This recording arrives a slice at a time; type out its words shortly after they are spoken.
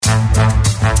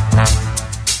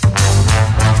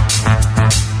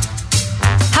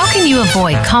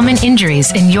avoid common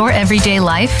injuries in your everyday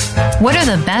life? What are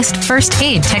the best first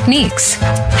aid techniques?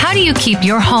 How do you keep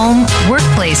your home,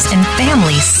 workplace, and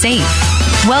family safe?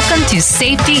 Welcome to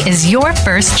Safety is Your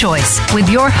First Choice with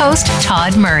your host,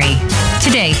 Todd Murray.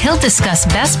 Today, he'll discuss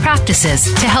best practices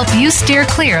to help you steer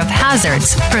clear of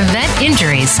hazards, prevent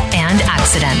injuries, and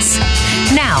accidents.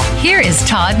 Now, here is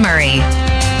Todd Murray.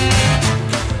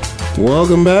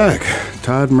 Welcome back.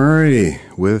 Todd Murray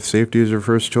with Safety is Your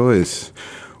First Choice.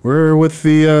 We're with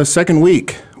the second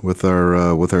week with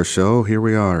our show. Here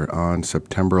we are on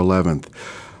September 11th.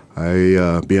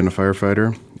 Being a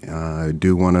firefighter, I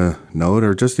do want to note,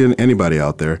 or just anybody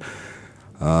out there,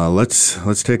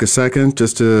 let's take a second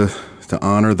just to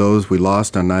honor those we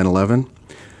lost on 9/11.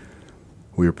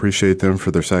 We appreciate them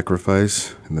for their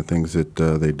sacrifice and the things that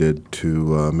they did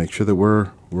to make sure that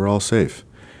we're all safe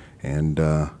and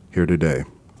here today.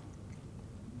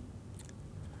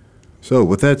 So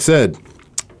with that said,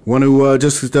 want to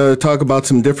just talk about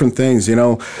some different things. You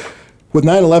know, with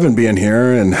 9/11 being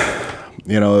here and,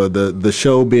 you know, the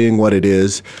show being what it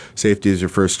is, safety is your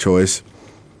first choice.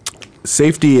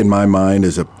 Safety, in my mind,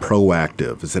 is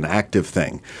it's an active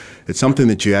thing. It's something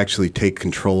that you actually take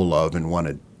control of and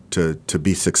want to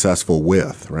be successful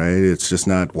with, right? It's just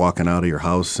not walking out of your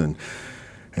house and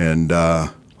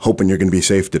hoping you're going to be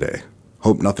safe today.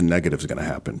 Hope nothing negative is going to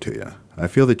happen to you. I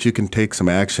feel that you can take some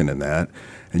action in that,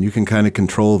 and you can kind of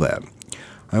control that.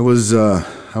 I was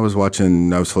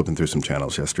flipping through some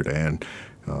channels yesterday and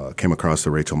came across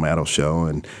the Rachel Maddow show,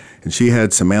 and she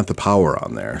had Samantha Power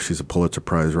on there. She's a Pulitzer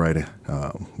Prize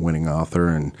winning author,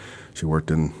 and she worked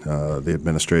in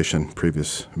the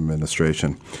previous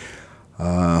administration.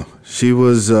 She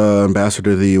was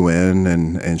ambassador to the UN,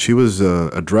 and she was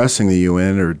addressing the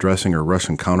UN, or addressing her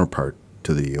Russian counterpart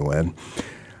to the UN.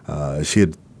 She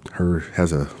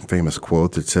has a famous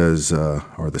quote that says,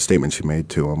 or the statement she made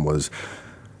to him was,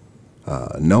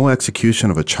 "No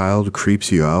execution of a child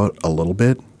creeps you out a little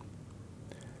bit."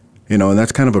 You know, and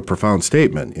that's kind of a profound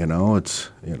statement. You know, it's,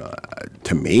 you know,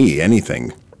 to me,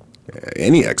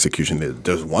 any execution that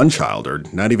does one child, or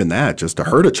not even that, just to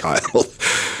hurt a child,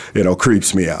 you know,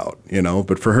 creeps me out, you know.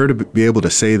 But for her to be able to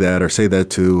say that, or say that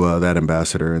to that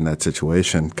ambassador in that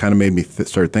situation, kind of made me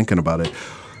start thinking about it.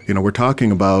 You know, we're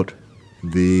talking about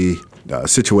the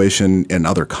situation in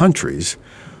other countries,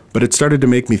 but it started to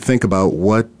make me think about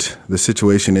what the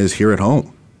situation is here at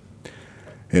home.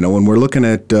 You know, when we're looking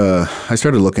at, I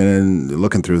started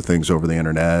looking through things over the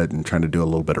internet and trying to do a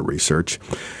little bit of research.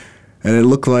 And it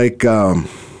looked like,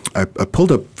 I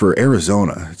pulled up for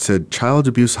Arizona. It said child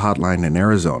abuse hotline in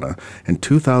Arizona. In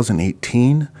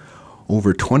 2018,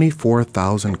 over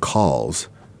 24,000 calls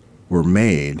were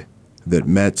made that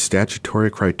met statutory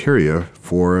criteria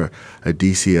for a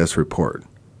DCS report.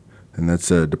 And that's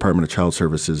a Department of Child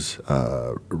Services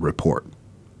report.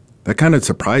 That kind of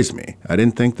surprised me. I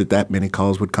didn't think that many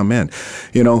calls would come in,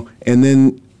 you know. And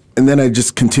then I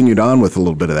just continued on with a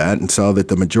little bit of that and saw that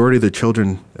the majority of the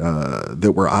children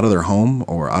that were out of their home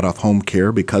or out of home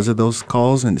care because of those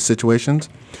calls and situations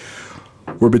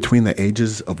were between the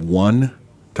ages of 1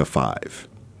 to 5.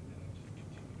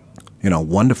 You know,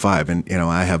 1 to 5. And, you know,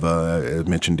 I have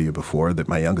mentioned to you before that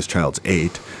my youngest child's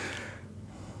 8.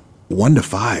 1 to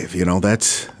 5, you know,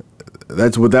 that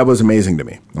was amazing to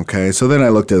me. Okay, so then I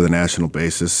looked at the national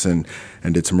basis and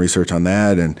did some research on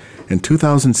that. And in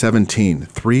 2017,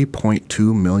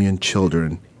 3.2 million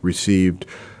children received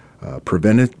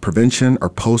prevention or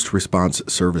post-response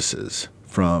services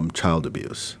from child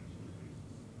abuse.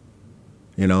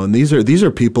 You know, and these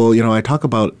are people. You know, I talk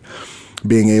about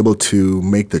being able to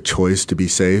make the choice to be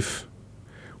safe.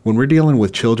 When we're dealing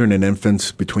with children and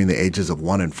infants between the ages of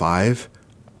 1 and 5.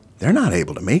 They're not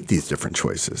able to make these different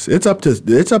choices. It's up to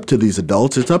these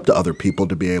adults. It's up to other people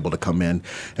to be able to come in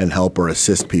and help or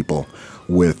assist people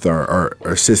with, or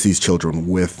assist these children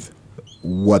with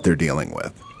what they're dealing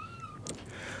with.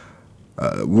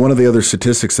 One of the other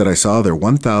statistics that I saw there,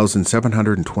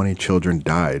 1,720 children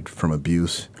died from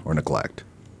abuse or neglect.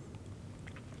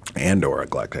 Or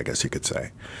neglect, I guess you could say.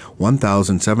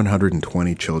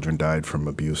 1,720 children died from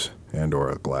abuse and or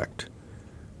neglect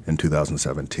in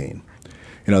 2017.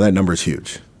 You know, that number is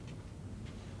huge.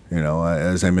 You know,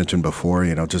 as I mentioned before,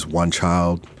 you know, just one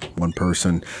child, one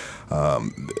person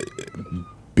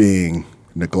being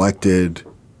neglected,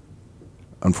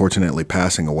 unfortunately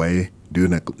passing away due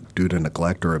to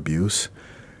neglect or abuse,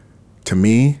 to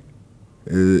me,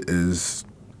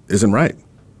 isn't right.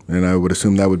 And I would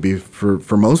assume that would be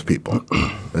for most people.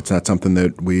 That's not something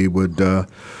that we would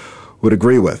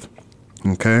agree with.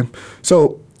 Okay?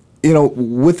 So, you know,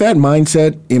 with that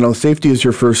mindset, you know, safety is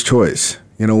your first choice.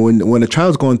 You know, when a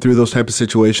child's going through those type of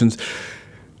situations,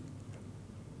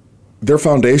 their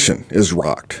foundation is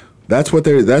rocked. That's what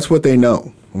they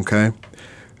know. Okay,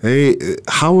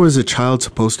 how is a child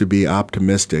supposed to be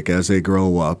optimistic as they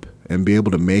grow up and be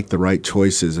able to make the right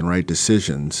choices and right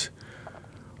decisions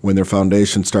when their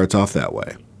foundation starts off that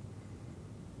way?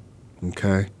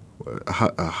 Okay,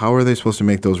 how are they supposed to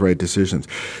make those right decisions?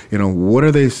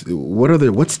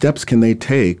 What steps can they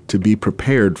take to be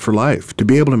prepared for life, to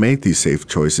be able to make these safe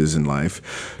choices in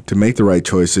life, to make the right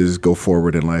choices, go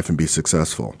forward in life and be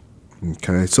successful?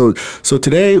 Okay, so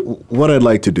today, what I'd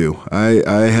like to do,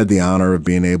 I had the honor of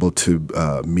being able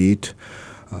to meet.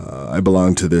 I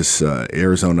belong to this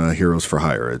Arizona Heroes for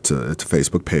Hire. It's a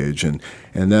Facebook page, and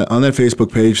on that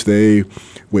Facebook page, they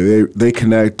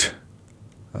connect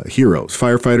heroes,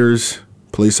 firefighters,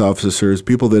 police officers,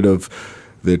 people that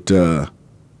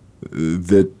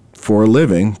for a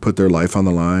living put their life on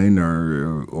the line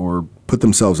or put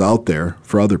themselves out there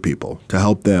for other people to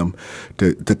help them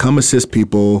to come assist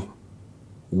people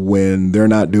when they're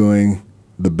not doing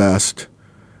the best,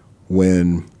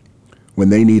 when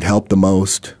they need help the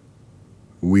most.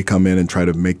 We come in and try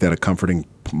to make that a comforting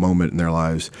moment in their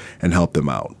lives and help them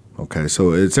out. Okay,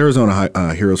 so it's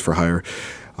Arizona Heroes for Hire.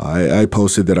 I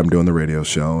posted that I'm doing the radio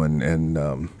show,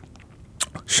 and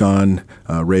Sean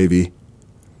Ravey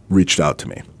reached out to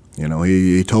me.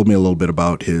 He told me a little bit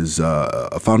about his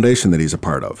foundation that he's a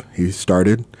part of. He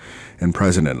started and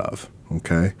president of.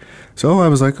 Okay, so I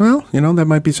was like, well, that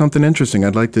might be something interesting.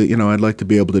 I'd like to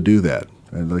be able to do that.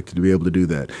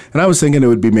 And I was thinking it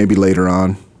would be maybe later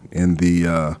on in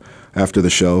the after the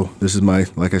show. This is my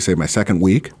second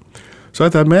week. So I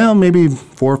thought, well, maybe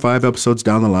 4 or 5 episodes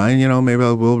down the line, maybe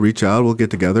we'll reach out, we'll get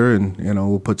together, and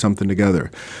we'll put something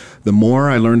together. The more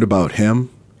I learned about him,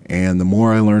 and the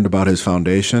more I learned about his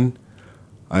foundation,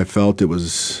 I felt it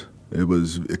was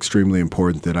extremely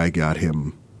important that I got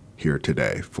him here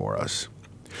today for us.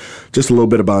 Just a little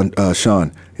bit about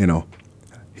Sean.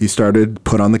 He started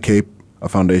Put on the Cape, a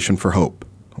Foundation for Hope.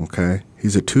 Okay,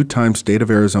 he's a 2-time State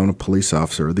of Arizona Police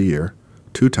Officer of the Year,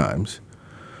 2 times.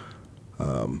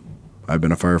 I've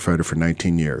been a firefighter for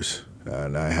 19 years,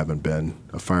 and I haven't been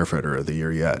a firefighter of the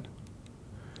year yet.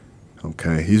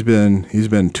 Okay, he's been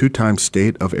 2-time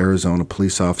State of Arizona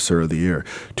Police Officer of the Year,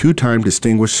 2-time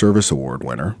Distinguished Service Award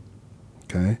winner.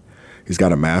 Okay, he's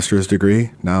got a master's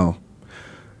degree. Now,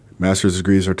 master's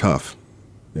degrees are tough.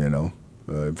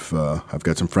 I've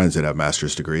got some friends that have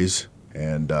master's degrees,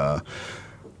 and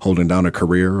holding down a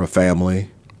career, a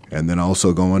family, and then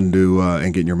also going to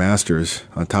and getting your master's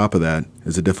on top of that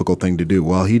is a difficult thing to do.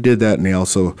 Well, he did that, and he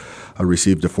also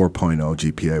received a 4.0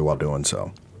 GPA while doing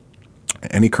so.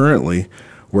 And he currently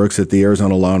works at the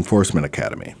Arizona Law Enforcement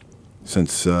Academy.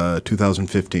 Since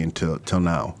 2015 till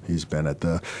now, he's been at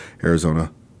the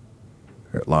Arizona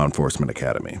Law Enforcement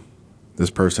Academy.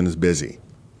 This person is busy.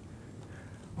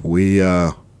 We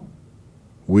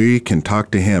can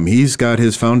talk to him. He's got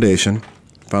his Foundation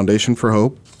for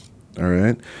Hope. All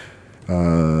right.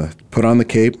 Put on the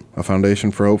Cape, a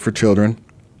Foundation for Hope for Children.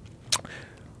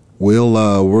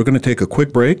 We're going to take a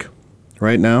quick break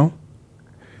right now.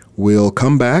 We'll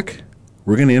come back.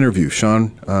 We're going to interview Sean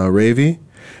Ravey,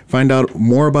 find out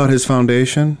more about his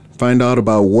foundation, find out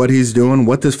about what he's doing,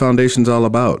 what this foundation's all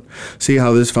about, see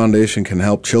how this foundation can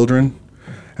help children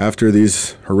after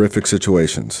these horrific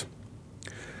situations.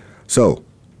 So,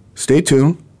 stay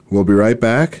tuned. We'll be right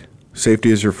back.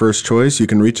 Safety is your first choice. You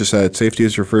can reach us at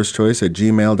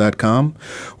safetyisyourfirstchoice@gmail.com.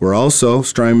 We're also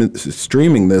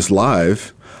streaming this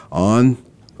live on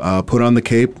Put on the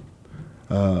Cape,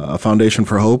 a Foundation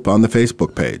for Hope on the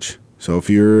Facebook page. So if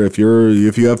you have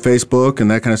Facebook and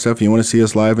that kind of stuff, and you want to see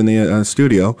us live in the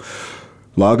studio,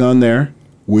 log on there.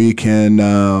 We can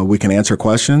answer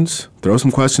questions. Throw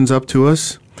some questions up to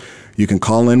us. You can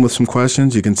call in with some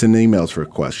questions. You can send emails for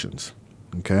questions.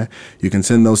 Okay? You can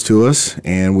send those to us,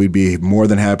 and we'd be more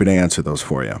than happy to answer those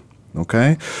for you.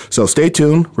 Okay? So stay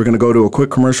tuned. We're going to go to a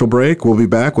quick commercial break. We'll be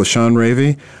back with Sean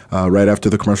Ravey right after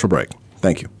the commercial break.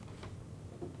 Thank you.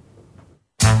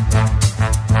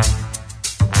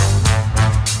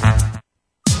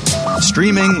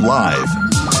 Streaming live,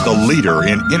 the leader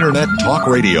in Internet talk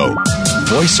radio,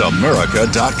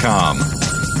 voiceamerica.com.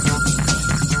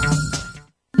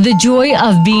 The joy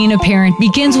of being a parent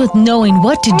begins with knowing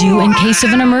what to do in case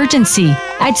of an emergency.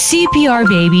 At CPR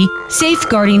Baby,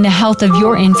 safeguarding the health of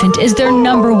your infant is their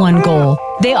 #1 goal.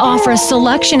 They offer a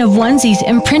selection of onesies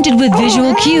imprinted with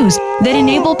visual cues that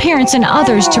enable parents and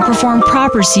others to perform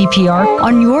proper CPR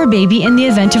on your baby in the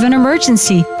event of an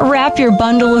emergency. Wrap your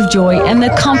bundle of joy in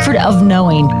the comfort of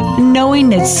knowing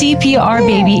that CPR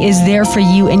Baby is there for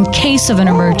you in case of an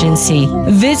emergency.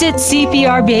 Visit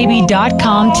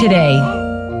CPRbaby.com today.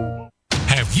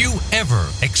 Have you ever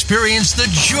ever experienced the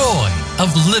joy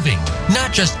of living.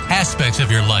 Not just aspects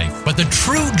of your life, but the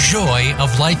true joy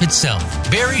of life itself.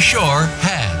 Barry Shore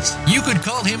has. You could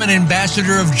call him an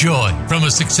ambassador of joy. From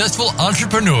a successful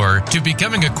entrepreneur to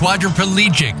becoming a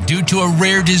quadriplegic due to a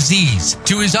rare disease,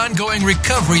 to his ongoing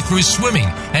recovery through swimming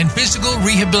and physical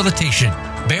rehabilitation,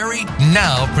 Barry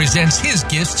now presents his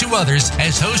gifts to others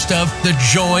as host of The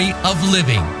Joy of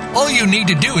Living. All you need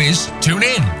to do is tune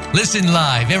in. Listen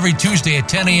live every Tuesday at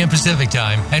 10 a.m. Pacific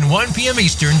Time and 1 p.m.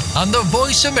 Eastern on the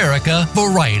Voice America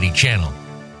Variety Channel.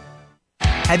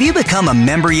 Have you become a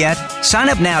member yet? Sign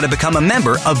up now to become a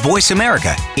member of Voice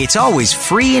America. It's always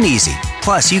free and easy.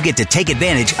 Plus, you get to take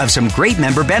advantage of some great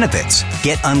member benefits.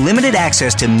 Get unlimited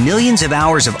access to millions of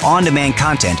hours of on-demand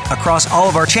content across all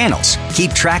of our channels.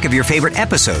 Keep track of your favorite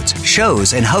episodes,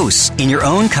 shows, and hosts in your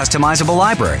own customizable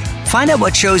library. Find out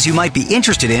what shows you might be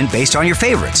interested in based on your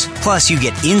favorites. Plus, you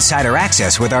get insider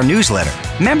access with our newsletter.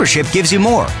 Membership gives you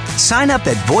more. Sign up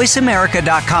at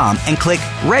voiceamerica.com and click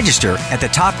register at the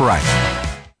top right.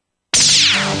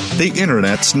 The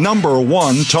Internet's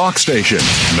 #1 talk station.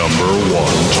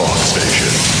 #1 talk station.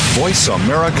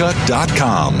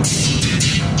 VoiceAmerica.com.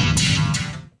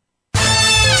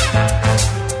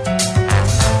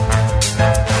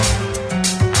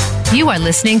 You are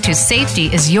listening to Safety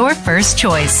is Your First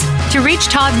Choice. To reach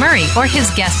Todd Murray or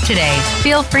his guest today,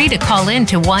 feel free to call in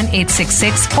to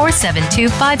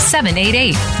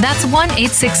 1-866-472-5788. That's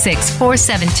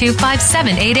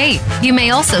 1-866-472-5788. You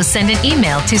may also send an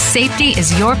email to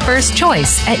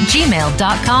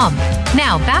safetyisyourfirstchoice@gmail.com.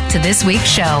 Now back to this week's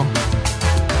show.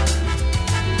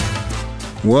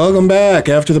 Welcome back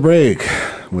after the break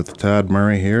with Todd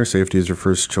Murray here. Safety is your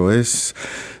first choice.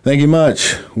 Thank you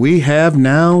much. We have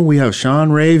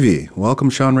Sean Ravey. Welcome,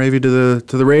 Sean Ravey, to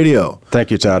the radio. Thank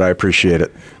you, Todd. I appreciate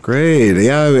it. Great.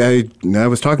 Yeah, I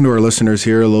was talking to our listeners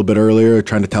here a little bit earlier,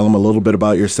 trying to tell them a little bit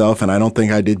about yourself, and I don't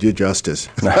think I did you justice.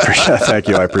 Thank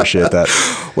you. I appreciate that.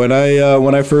 When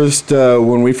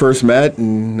we first met,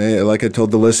 and like I told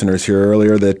the listeners here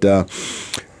earlier, that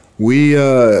we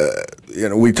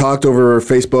talked over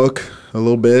Facebook a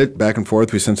little bit, back and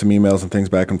forth. We sent some emails and things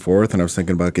back and forth, and I was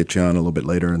thinking about getting you on a little bit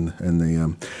later in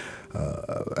the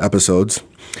episodes,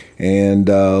 and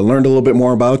learned a little bit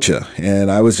more about you. And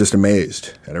I was just amazed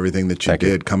at everything that you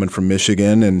did, coming from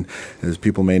Michigan. And as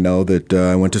people may know, that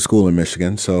I went to school in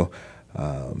Michigan, so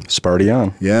Sparty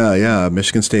on. Yeah,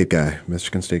 Michigan State guy,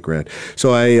 Michigan State grad.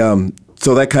 So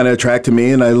so that kind of attracted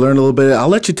me, and I learned a little bit. I'll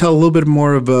let you tell a little bit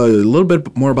more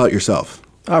about yourself.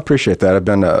 I appreciate that. I've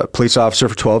been a police officer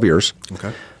for 12 years.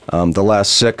 Okay. The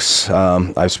last 6,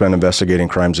 I've spent investigating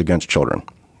crimes against children,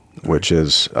 which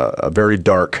is a very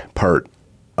dark part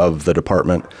of the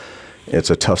department.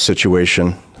 It's a tough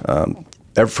situation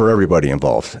for everybody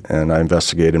involved, and I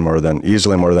investigated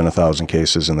easily more than 1,000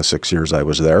 cases in the 6 years I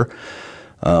was there.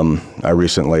 I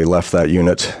recently left that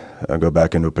unit, go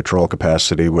back into a patrol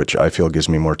capacity, which I feel gives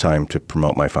me more time to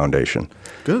promote my foundation.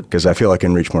 Good. Because I feel I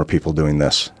can reach more people doing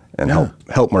this and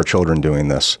help more children doing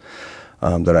this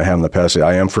than I have in the past.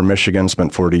 I am from Michigan,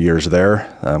 spent 40 years there.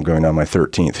 I'm going on my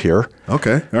 13th here.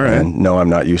 Okay, all right. And no, I'm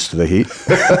not used to the heat.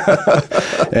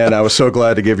 And I was so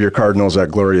glad to give your Cardinals that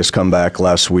glorious comeback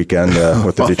last weekend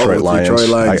with the Detroit Lions.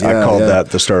 I called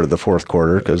that the start of the fourth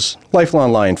quarter because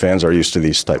lifelong Lion fans are used to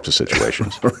these types of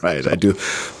situations. Right, I do.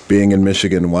 Being in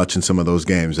Michigan and watching some of those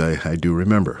games, I do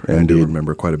remember. Indeed. I do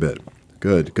remember quite a bit.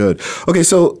 Good. Okay,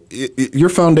 so your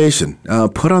foundation,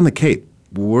 Put on the Cape.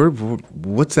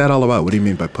 What's that all about? What do you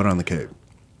mean by put on the cape?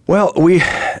 Well,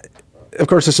 of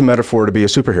course, it's a metaphor to be a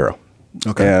superhero.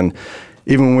 Okay. And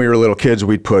even when we were little kids,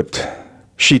 we'd put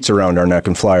sheets around our neck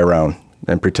and fly around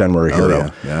and pretend we're a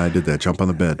hero. Yeah, I did that. Jump on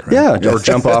the bed. Right? Yeah, or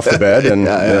jump off the bed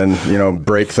and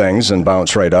break things and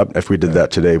bounce right up. If we did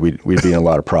that today, we'd be in a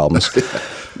lot of problems.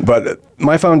 But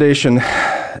my foundation,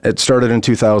 it started in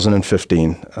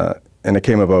 2015, and it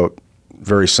came about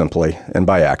very simply and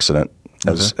by accident.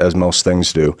 As most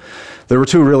things do. There were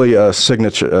 2 really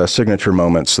signature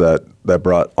moments that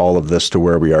brought all of this to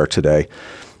where we are today.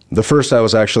 The first, I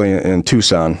was actually in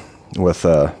Tucson with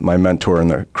my mentor in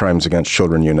the Crimes Against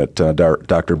Children unit,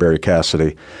 Dr. Barry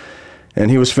Cassidy,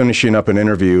 and he was finishing up an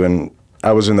interview, and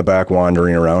I was in the back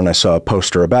wandering around, and I saw a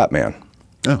poster of Batman.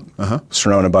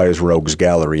 Surrounded by his rogues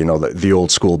gallery, the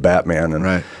old school Batman. And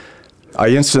right. I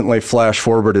instantly flash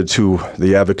forwarded to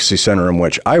the advocacy center in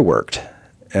which I worked,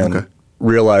 and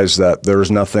realized that there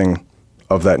was nothing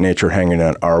of that nature hanging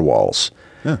on our walls.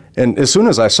 Yeah. And as soon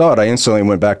as I saw it, I instantly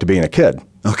went back to being a kid.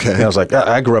 Okay. And I was like,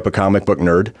 I grew up a comic book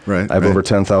nerd. Right. I have over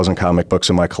 10,000 comic books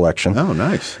in my collection. Oh,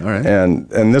 nice. All right. And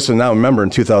this is now, remember in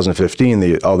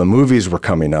 2015, all the movies were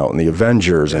coming out and the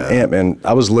Avengers and Ant-Man.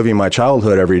 I was living my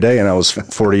childhood every day and I was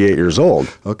 48 years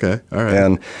old. Okay. All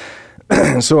right.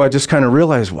 And so I just kind of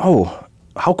realized, whoa,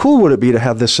 how cool would it be to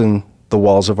have this in the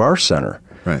walls of our center?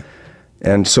 Right.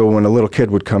 And so when a little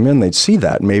kid would come in, they'd see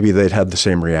that. Maybe they'd have the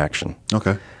same reaction.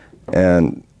 Okay.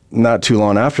 And not too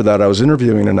long after that, I was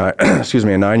interviewing a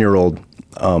 9-year-old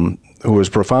who was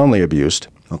profoundly abused.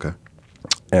 Okay.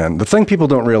 And the thing people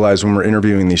don't realize when we're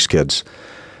interviewing these kids,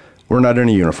 we're not in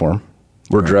a uniform.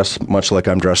 We're dressed much like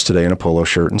I'm dressed today in a polo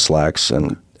shirt and slacks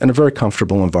and in a very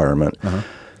comfortable environment. Uh-huh.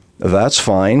 That's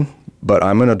fine, but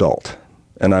I'm an adult,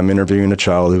 and I'm interviewing a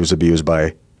child who was abused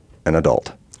by an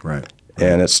adult. Right.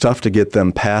 And it's tough to get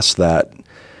them past that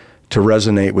to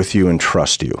resonate with you and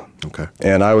trust you. Okay.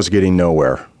 And I was getting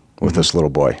nowhere with this little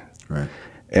boy. Right.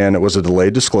 And it was a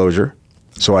delayed disclosure,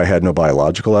 so I had no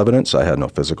biological evidence, I had no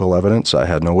physical evidence, I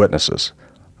had no witnesses.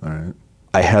 All right.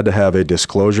 I had to have a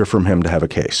disclosure from him to have a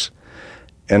case.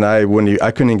 And I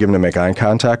couldn't even get him to make eye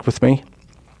contact with me.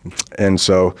 And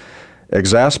so,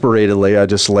 exasperatedly, I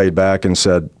just laid back and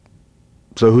said,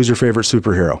 so who's your favorite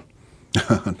superhero?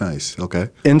 Nice. Okay.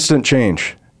 Instant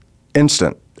change.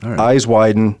 Instant. All right. Eyes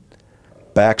widened,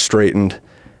 back straightened,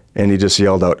 and he just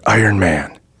yelled out, Iron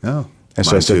Man. Oh, and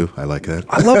so mine I said, too. I like that.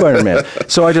 I love Iron Man.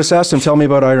 So I just asked him, tell me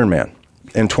about Iron Man.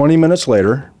 And 20 minutes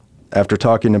later, after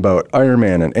talking about Iron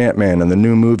Man and Ant-Man and the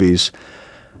new movies,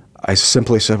 I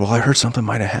simply said, well, I heard something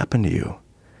might have happened to you.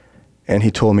 And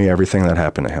he told me everything that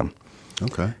happened to him.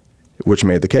 Okay. Which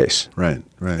made the case. Right,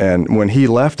 right. And when he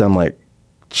left, I'm like,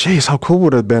 geez, how cool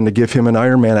would it have been to give him an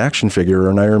Iron Man action figure or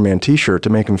an Iron Man T-shirt to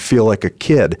make him feel like a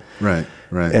kid. Right,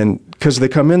 right. And because they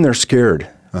come in, they're scared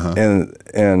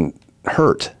and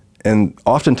hurt. And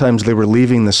oftentimes they were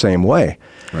leaving the same way.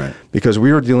 Right. Because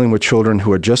we were dealing with children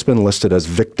who had just been listed as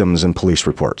victims in police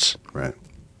reports. Right.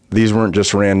 These weren't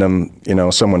just random,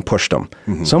 someone pushed them.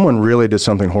 Mm-hmm. Someone really did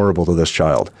something horrible to this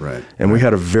child. Right. And we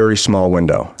had a very small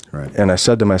window. Right. And I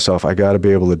said to myself, I got to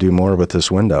be able to do more with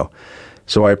this window.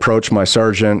 So I approached my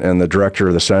sergeant and the director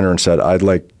of the center and said, I'd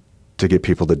like to get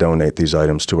people to donate these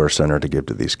items to our center to give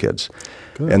to these kids.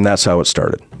 Good. And that's how it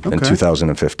started in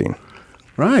 2015.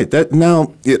 Right. It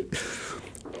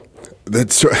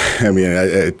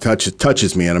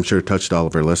touches me, and I'm sure it touched all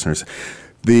of our listeners.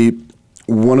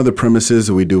 One of the premises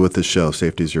that we do with this show,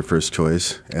 Safety is Your First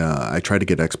Choice, I try to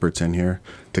get experts in here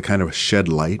to kind of shed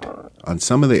light on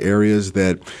some of the areas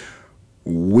that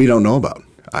we don't know about.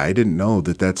 I didn't know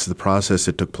that that's the process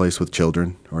that took place with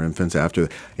children or infants after.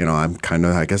 I'm kind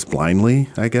of, blindly,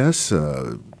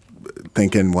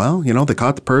 thinking, well, they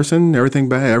caught the person,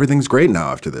 everything's great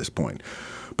now after this point.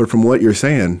 But from what you're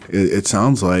saying, it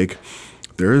sounds like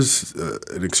there's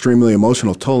an extremely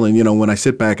emotional toll. And, when I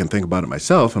sit back and think about it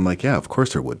myself, I'm like, yeah, of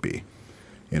course there would be.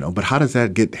 But how does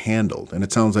that get handled? And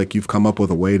it sounds like you've come up with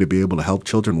a way to be able to help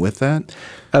children with that.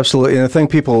 Absolutely. And I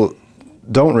think people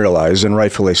don't realize, and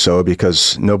rightfully so,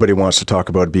 because nobody wants to talk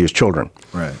about abused children.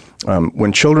 Right.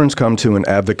 When children come to an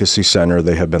advocacy center,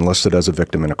 they have been listed as a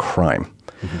victim in a crime.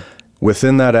 Mm-hmm.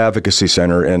 Within that advocacy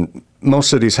center, and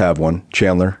most cities have one,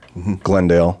 Chandler,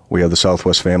 Glendale, we have the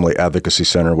Southwest Family Advocacy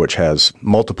Center, which has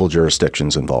multiple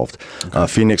jurisdictions involved. Okay.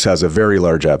 Phoenix has a very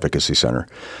large advocacy center.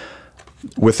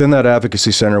 Within that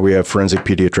advocacy center, we have forensic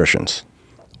pediatricians.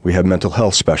 We have mental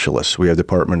health specialists. We have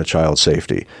Department of Child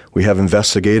Safety. We have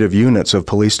investigative units of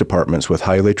police departments with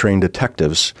highly trained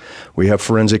detectives. We have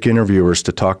forensic interviewers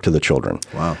to talk to the children.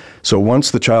 Wow. So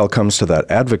once the child comes to that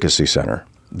advocacy center,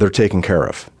 they're taken care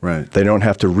of. Right. They don't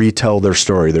have to retell their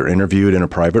story. They're interviewed in a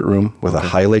private room with a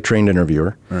highly trained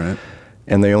interviewer. All right.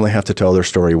 And they only have to tell their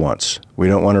story once. We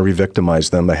don't want to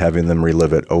re-victimize them by having them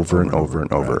relive it over and over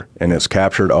and over. Right. And it's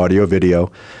captured audio, video,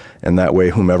 and that way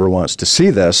whomever wants to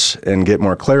see this and get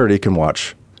more clarity can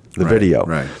watch the video.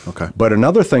 Right, okay. But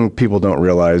another thing people don't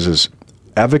realize is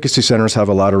advocacy centers have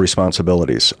a lot of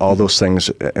responsibilities, all those things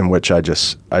in which I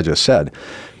just said.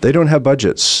 They don't have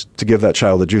budgets to give that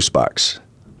child a juice box,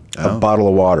 a bottle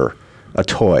of water, a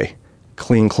toy,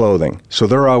 clean clothing. So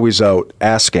they're always out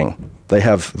asking. They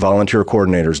have volunteer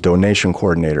coordinators, donation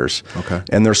coordinators. Okay.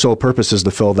 And their sole purpose is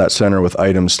to fill that center with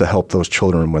items to help those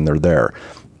children when they're there.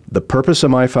 The purpose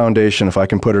of my foundation, if I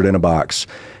can put it in a box,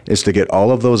 is to get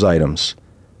all of those items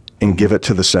and give it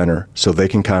to the center so they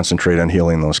can concentrate on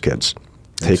healing those kids.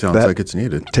 Sounds like it's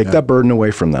needed. Take that burden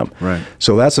away from them. Right.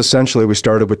 So that's essentially, we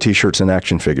started with T-shirts and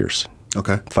action figures.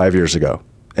 Okay. 5 years ago.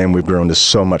 And we've grown to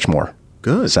so much more.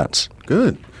 Good. Since.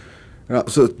 Good.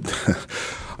 So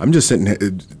I'm just sitting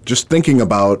here, just thinking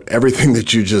about everything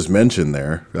that you just mentioned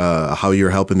there, how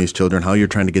you're helping these children, how you're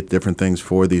trying to get different things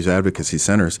for these advocacy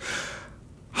centers.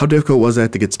 How difficult was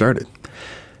that to get started?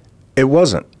 It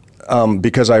wasn't,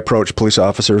 because I approached police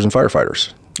officers and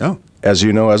firefighters. Oh. As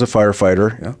you know, as a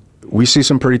firefighter, we see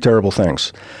some pretty terrible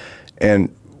things.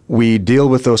 And we deal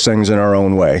with those things in our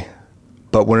own way.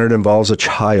 But when it involves a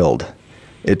child,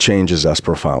 it changes us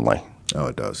profoundly. Oh,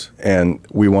 it does. And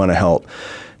we want to help.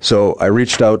 So I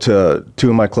reached out to two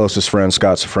of my closest friends,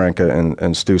 Scott Safranca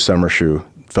and Stu Summershoe,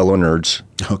 fellow nerds,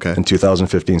 in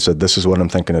 2015, said, this is what I'm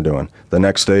thinking of doing. The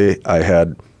next day, I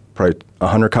had probably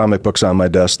 100 comic books on my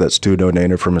desk that Stu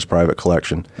donated from his private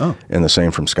collection, and the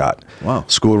same from Scott. Wow.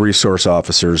 School resource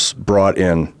officers brought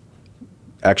in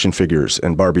action figures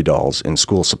and Barbie dolls and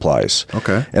school supplies.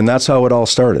 Okay. And that's how it all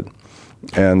started.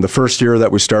 And the first year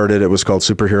that we started, it was called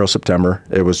Superhero September.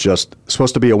 It was just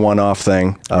supposed to be a one-off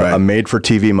thing, a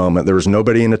made-for-TV moment. There was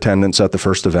nobody in attendance at the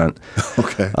first event.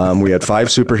 Okay. We had 5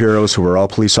 superheroes who were all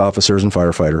police officers and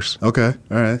firefighters. Okay,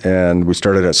 all right. And we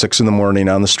started at 6 in the morning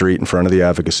on the street in front of the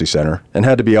Advocacy Center and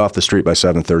had to be off the street by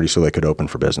 7:30 so they could open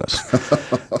for business.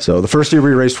 So the first year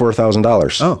we raised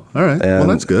 $4,000. Oh, all right. And well,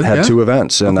 that's good. Had 2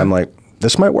 events. And I'm like,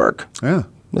 this might work. Yeah.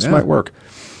 This might work.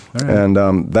 Right.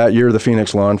 And that year, the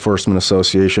Phoenix Law Enforcement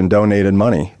Association donated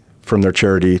money from their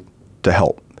charity to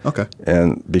help. Okay.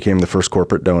 And became the first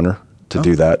corporate donor to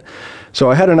do that.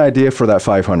 So I had an idea for that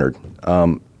 500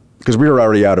 because we were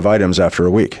already out of items after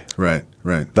a week. Right,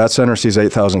 right. That center sees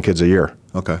 8,000 kids a year.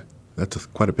 Okay. That's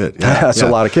quite a bit. Yeah, that's a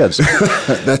lot of kids.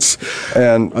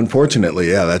 And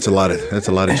unfortunately, that's a lot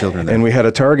of children there. And we had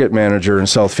a Target manager in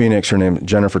South Phoenix, her name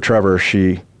Jennifer Trevor.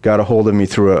 She got a hold of me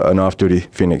through an off-duty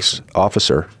Phoenix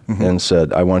officer and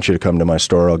said, I want you to come to my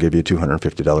store. I'll give you a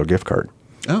 $250 gift card.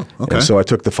 Oh, okay. And so I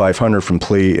took the 500 from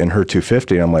Plea and her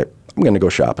 250, and I'm like, I'm going to go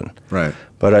shopping. Right.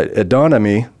 But it dawned on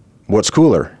me, what's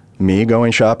cooler? Me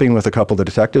going shopping with a couple of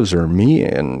detectives or me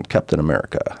and Captain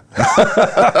America?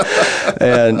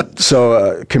 And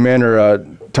so Commander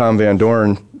Tom Van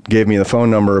Dorn gave me the phone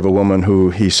number of a woman who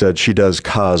he said she does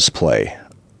cosplay.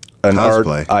 An art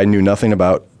I knew nothing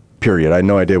about, period. I had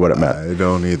no idea what it meant. I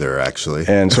don't either, actually.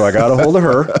 And so I got a hold of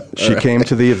her. She came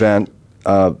to the event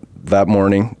that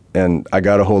morning, and I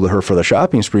got a hold of her for the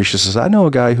shopping spree. She says, I know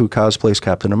a guy who cosplays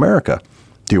Captain America.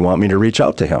 Do you want me to reach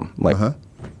out to him? I'm like,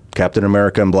 Captain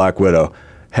America and Black Widow.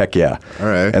 Heck yeah. All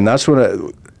right. And that's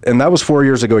when and that was 4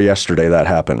 years ago yesterday that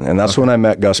happened. And that's when I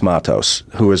met Gus Matos,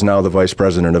 who is now the vice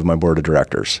president of my board of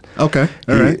directors. Okay.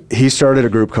 All right. He started a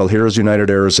group called Heroes United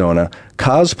Arizona.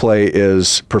 Cosplay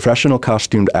is professional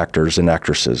costumed actors and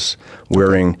actresses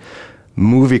wearing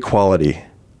movie quality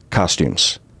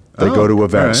costumes. They go to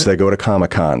events, they go to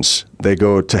Comic-Cons, they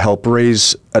go to help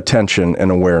raise attention and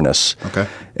awareness. Okay.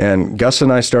 And Gus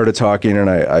and I started talking, and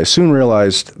I soon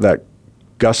realized that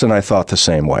Gus and I thought the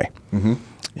same way. Mm-hmm.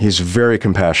 He's a very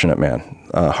compassionate man,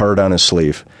 hard on his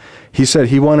sleeve. He said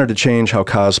he wanted to change how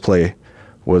cosplay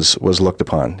was looked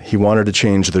upon. He wanted to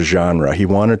change the genre. He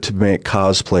wanted to make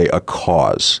cosplay a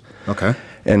cause. Okay.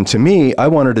 And to me, I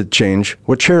wanted to change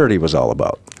what charity was all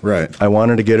about. Right. I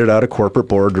wanted to get it out of corporate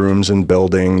boardrooms and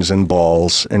buildings and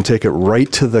balls and take it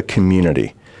right to the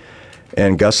community.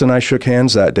 And Gus and I shook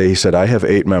hands that day. He said, I have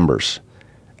 8 members.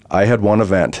 I had one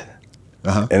event.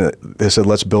 And they said,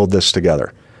 let's build this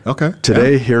together. Okay.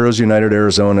 Today, Heroes United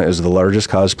Arizona is the largest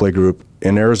cosplay group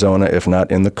in Arizona, if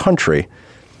not in the country.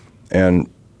 And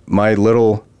my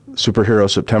little Superhero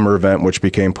September event, which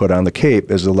became Put on the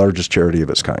Cape, is the largest charity of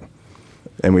its kind.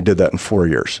 And we did that in 4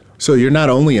 years. So you're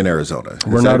not only in Arizona.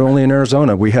 We're not only in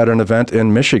Arizona. We had an event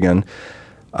in Michigan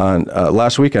on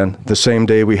last weekend. The same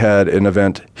day we had an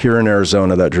event here in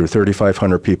Arizona that drew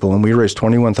 3,500 people, and we raised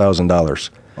 $21,000.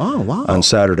 Oh, wow. On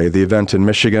Saturday. The event in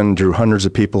Michigan drew hundreds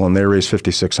of people, and they raised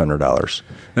 $5,600.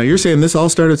 Now, you're saying this all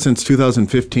started since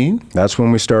 2015? That's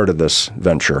when we started this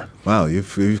venture. Wow,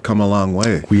 you've come a long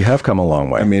way. We have come a long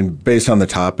way. I mean, based on the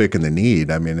topic and the need,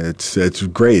 I mean, it's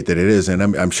great that it is, and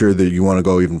I'm sure that you want to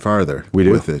go even farther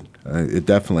with it. It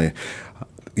definitely.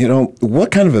 You know,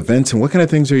 what kind of events and what kind of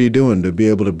things are you doing to be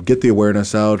able to get the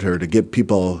awareness out or to get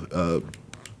people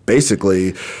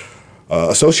basically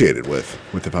associated with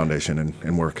the foundation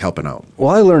and work helping out? Well,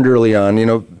 I learned early on,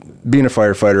 being a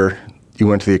firefighter, you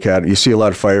went to the academy, you see a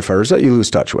lot of firefighters that you lose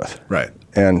touch with. Right.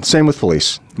 And same with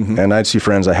police. Mm-hmm. And I'd see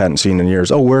friends I hadn't seen in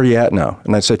years. Oh, where are you at now?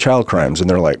 And I'd say child crimes. And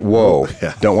they're like, whoa,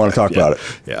 don't want to talk about it.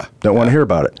 Yeah. Don't want to hear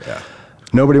about it. Yeah.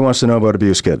 Nobody wants to know about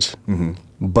abused kids. Mm-hmm.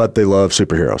 But they love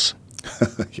superheroes.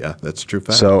 Yeah, that's a true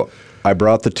fact. So I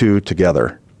brought the two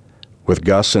together with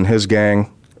Gus and his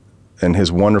gang and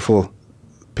his wonderful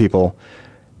people,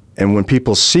 And when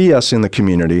people see us in the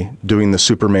community doing the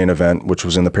super main event, which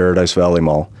was in the Paradise Valley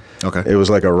Mall, it was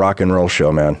like a rock and roll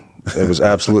show, man. It was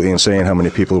absolutely insane how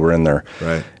many people were in there.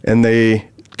 Right. And they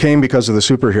came because of the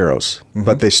superheroes,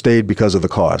 but they stayed because of the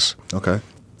cause. Okay.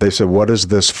 They said, what is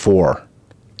this for?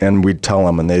 And we'd tell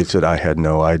them, and they said, I had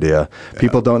no idea. Yeah.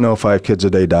 People don't know 5 kids a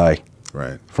day die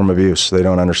from abuse. They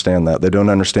don't understand that. They don't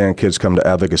understand kids come to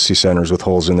advocacy centers with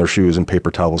holes in their shoes and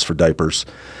paper towels for diapers.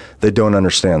 They don't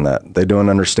understand that. They don't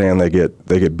understand they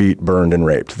get beat, burned, and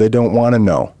raped. They don't want to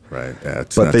know. Right. Yeah,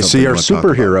 but they see our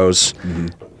superheroes,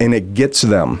 and it gets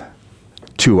them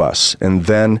to us. And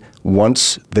then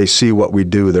once they see what we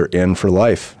do, they're in for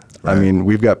life. Right. I mean,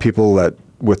 we've got people that,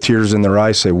 with tears in their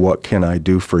eyes, say, what can I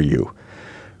do for you?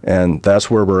 And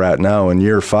that's where we're at now. In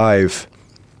year 5,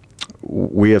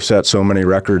 we have set so many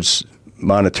records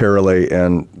monetarily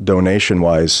and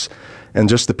donation-wise, and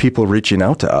just the people reaching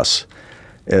out to us.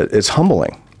 It's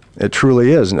humbling. It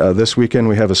truly is. This weekend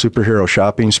we have a superhero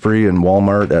shopping spree in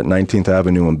Walmart at 19th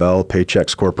Avenue in Bell.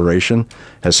 Paychex Corporation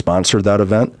has sponsored that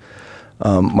event.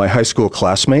 My high school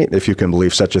classmate, if you can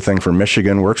believe such a thing, from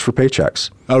Michigan, works for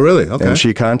Paychex. Oh, really? Okay. And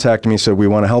she contacted me and said, we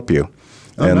want to help you.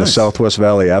 Oh, and nice. The Southwest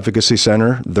Valley Advocacy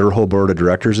Center, their whole board of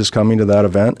directors is coming to that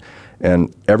event.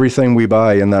 And everything we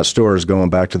buy in that store is going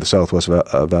back to the Southwest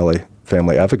Valley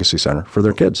Family Advocacy Center for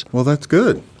their kids. Well, that's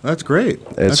good. That's great.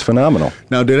 It's phenomenal.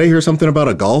 Now, did I hear something about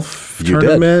a golf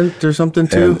tournament or something,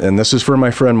 too? And this is for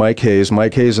my friend Mike Hayes.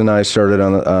 Mike Hayes and I started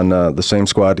on the same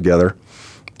squad together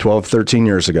 12, 13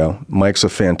 years ago. Mike's a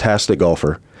fantastic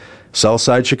golfer.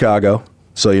 Southside Chicago.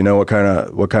 So you know what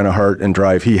kind of heart and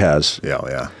drive he has.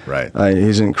 Yeah, right.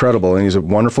 He's incredible, and he's a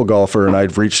wonderful golfer, and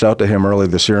I'd reached out to him early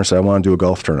this year and said, I want to do a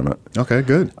golf tournament. Okay,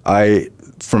 good.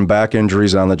 From back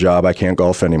injuries on the job, I can't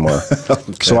golf anymore.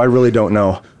 Okay. So I really don't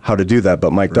know how to do that,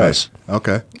 but Mike does.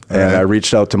 Okay. And I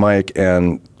reached out to Mike,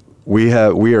 and we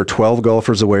are 12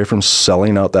 golfers away from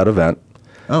selling out that event.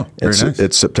 Oh, very nice.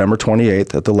 It's September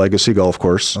 28th at the Legacy Golf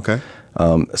Course. Okay.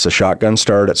 It's a shotgun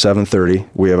start at 7:30.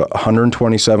 We have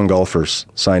 127 golfers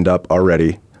signed up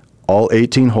already. All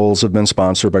 18 holes have been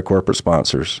sponsored by corporate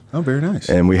sponsors. Oh, very nice.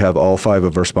 And we have all 5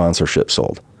 of our sponsorships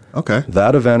sold. Okay.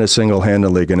 That event is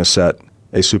single-handedly going to set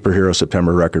a Superhero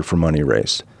September record for money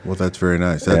raised. Well, that's very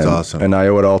nice. That's awesome. And I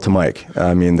owe it all to Mike.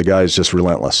 I mean, the guy's just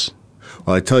relentless.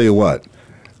 Well, I tell you what.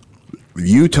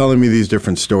 You telling me these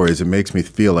different stories, it makes me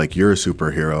feel like you're a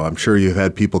superhero. I'm sure you've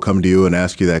had people come to you and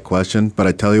ask you that question, but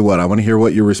I tell you what, I want to hear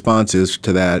what your response is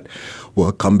to that.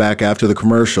 We'll come back after the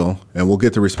commercial, and we'll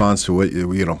get the response to what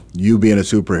you being a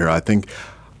superhero.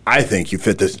 I think you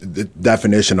fit the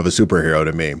definition of a superhero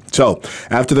to me. So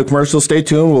after the commercial, stay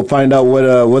tuned. We'll find out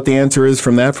what the answer is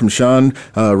from Sean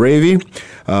Ravey.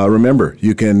 Remember,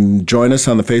 you can join us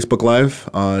on the Facebook Live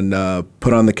on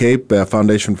Put on the Cape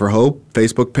Foundation for Hope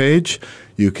Facebook page.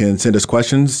 You can send us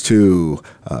questions to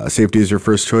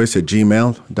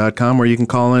safetyisyourfirstchoice@gmail.com, or you can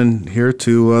call in here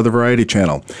to the Variety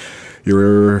Channel.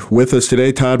 You're with us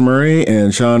today, Todd Murray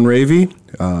and Sean Ravey.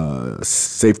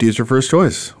 Safety is your first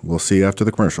choice. We'll see you after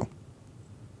the commercial.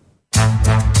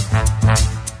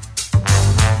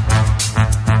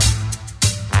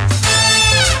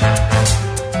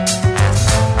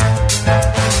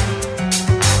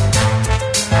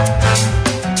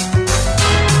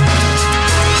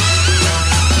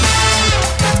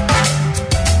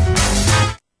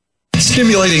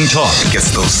 Stimulating talk.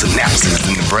 Gets those synapses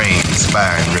in the brain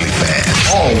firing really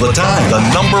fast. All the time. The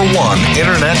 #1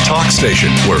 internet talk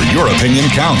station where your opinion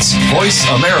counts.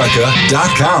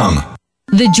 VoiceAmerica.com.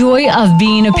 The joy of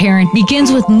being a parent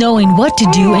begins with knowing what to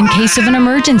do in case of an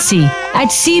emergency. At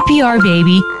CPR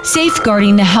Baby,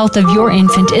 safeguarding the health of your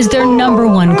infant is their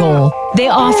 #1 goal. They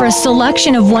offer a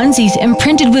selection of onesies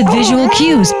imprinted with visual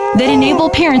cues that enable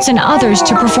parents and others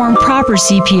to perform proper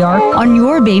CPR on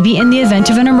your baby in the event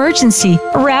of an emergency.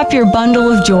 Wrap your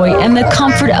bundle of joy in the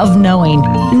comfort of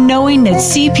knowing that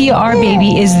CPR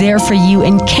Baby is there for you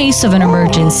in case of an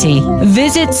emergency.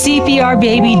 Visit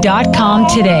CPRBaby.com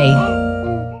today.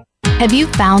 Have you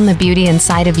found the beauty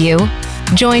inside of you?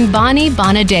 Join Bonnie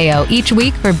Bonadeo each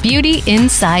week for Beauty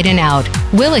Inside and Out.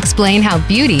 We'll explain how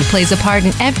beauty plays a part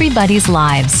in everybody's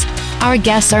lives. Our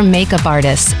guests are makeup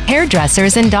artists,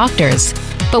 hairdressers, and doctors.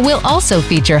 But we'll also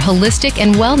feature holistic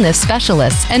and wellness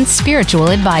specialists and spiritual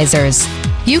advisors.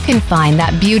 You can find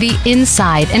that beauty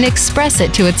inside and express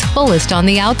it to its fullest on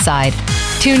the outside.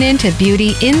 Tune in to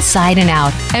Beauty Inside and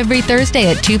Out every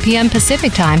Thursday at 2 p.m.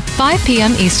 Pacific Time, 5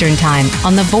 p.m. Eastern Time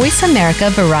on the Voice America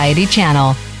Variety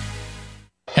Channel.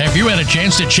 Have you had a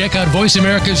chance to check out Voice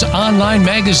America's online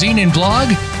magazine and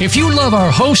blog? If you love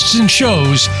our hosts and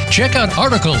shows, check out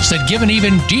articles that give an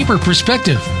even deeper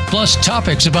perspective, plus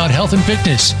topics about health and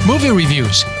fitness, movie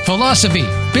reviews, philosophy,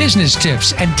 business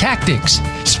tips and tactics,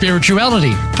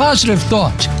 spirituality, positive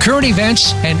thought, current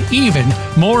events, and even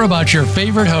more about your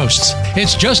favorite hosts.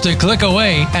 It's just a click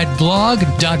away at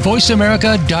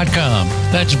blog.voiceamerica.com.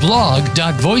 That's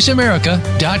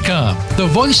blog.voiceamerica.com. The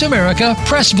Voice America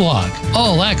Press Blog.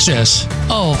 All access,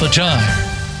 all the time.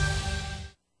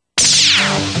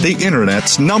 The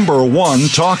Internet's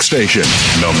 #1 talk station.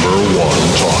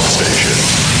 #1 talk station.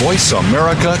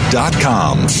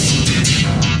 VoiceAmerica.com.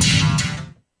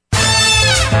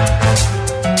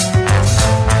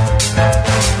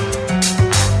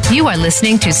 You are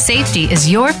listening to Safety is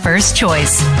Your First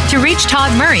Choice. To reach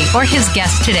Todd Murray or his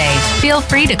guest today, feel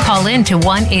free to call in to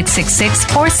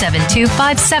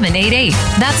 1-866-472-5788.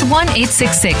 That's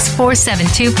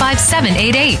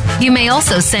 1-866-472-5788. You may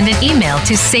also send an email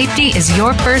to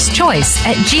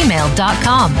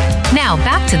safetyisyourfirstchoice@gmail.com. Now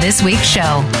back to this week's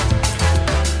show.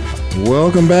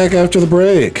 Welcome back after the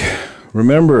break.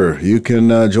 Remember, you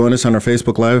can join us on our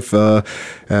Facebook Live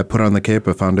at Put on the Cape,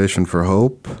 a Foundation for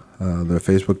Hope. The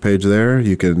Facebook page there.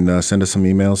 You can send us some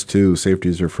emails to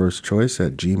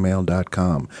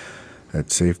safetyisyourfirstchoice@gmail.com.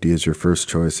 That's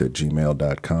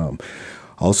safetyisyourfirstchoice@gmail.com.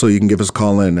 Also, you can give us a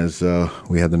call in, as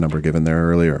we had the number given there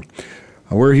earlier.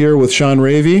 We're here with Sean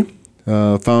Ravey,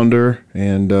 founder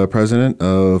and president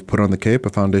of Put on the Cape, a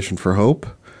Foundation for Hope.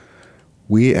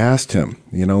 We asked him,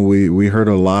 we heard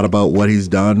a lot about what he's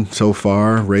done so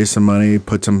far, raised some money,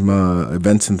 put some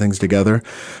events and things together,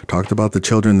 talked about the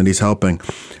children that he's helping.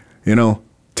 To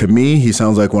me, he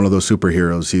sounds like one of those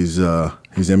superheroes he's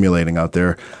emulating out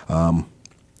there.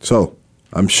 So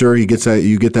I'm sure you get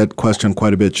that question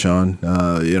quite a bit, Sean.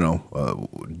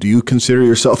 Do you consider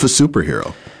yourself a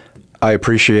superhero? I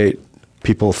appreciate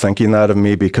people thinking that of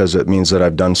me because it means that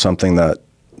I've done something that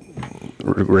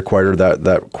required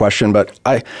that question. But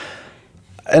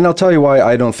I'll tell you why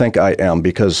I don't think I am,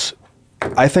 because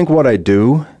I think what I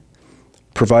do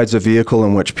provides a vehicle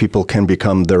in which people can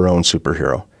become their own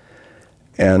superhero.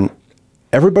 And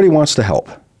everybody wants to help,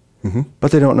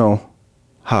 but they don't know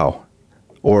how,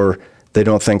 or they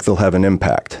don't think they'll have an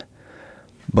impact.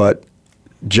 But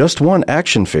just one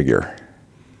action figure,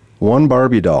 one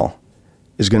Barbie doll,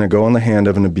 is going to go in the hand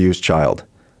of an abused child.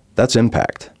 That's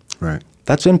impact. Right.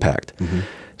 That's impact.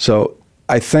 So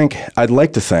I'd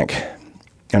like to think,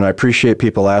 and I appreciate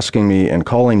people asking me and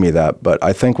calling me that, but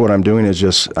I think what I'm doing is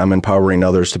just I'm empowering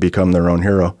others to become their own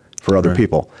hero for other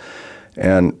people.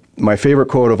 And my favorite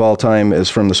quote of all time is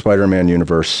from the Spider-Man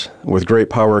universe: "With great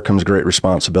power comes great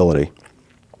responsibility."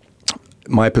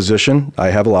 My position,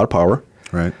 I have a lot of power,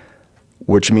 right,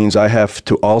 which means I have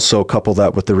to also couple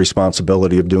that with the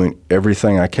responsibility of doing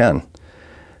everything I can.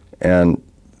 And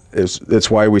it's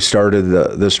why we started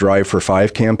this Drive for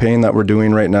 5 campaign that we're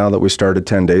doing right now, that we started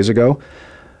 10 days ago,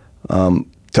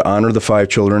 to honor the 5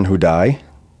 children who die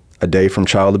a day from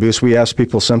child abuse. We ask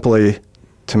people simply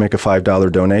to make a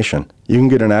 $5 donation. You can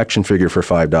get an action figure for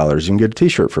 $5. You can get a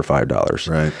T-shirt for $5.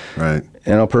 Right.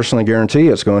 And I'll personally guarantee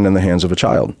it's going in the hands of a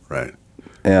child. Right.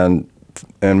 And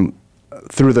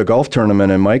through the golf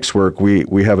tournament and Mike's work,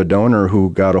 we have a donor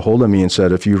who got a hold of me and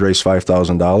said, if you raise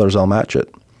 $5,000, I'll match it.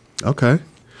 Okay.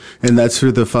 And that's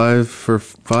through the 5 for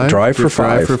 5? Drive for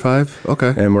 5. Drive for 5?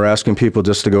 Okay. And we're asking people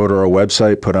just to go to our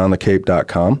website,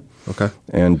 putonthecape.com, okay,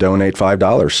 and donate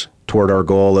 $5 toward our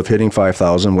goal of hitting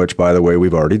 5,000, which, by the way,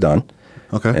 we've already done.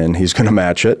 Okay. And he's going to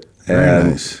match it. Very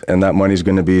nice. And that money's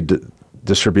going to be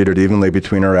distributed evenly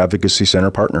between our advocacy center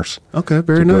partners. Okay,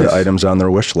 very to nice. put items on their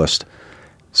wish list.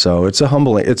 So it's a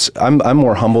humbling. I'm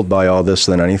more humbled by all this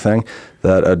than anything.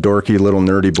 That a dorky little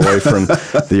nerdy boy from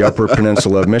the Upper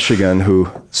Peninsula of Michigan who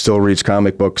still reads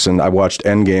comic books, and I watched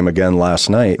Endgame again last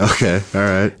night. Okay, all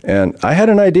right. And I had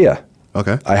an idea.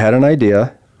 Okay. I had an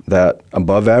idea that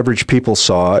above average people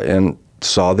saw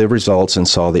the results and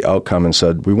saw the outcome and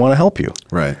said, we want to help you.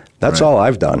 Right. That's all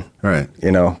I've done. Right.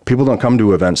 People don't come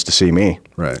to events to see me.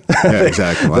 Right. Yeah,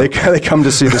 exactly. Wow. They come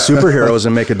to see the superheroes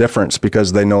and make a difference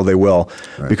because they know they will,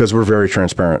 because we're very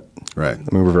transparent. Right.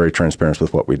 I mean, we're very transparent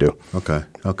with what we do. Okay.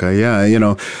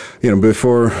 Yeah.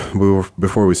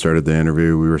 Before we started the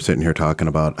interview, we were sitting here talking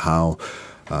about how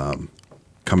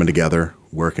coming together,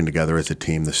 working together as a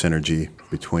team, the synergy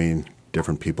between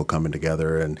different people coming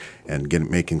together and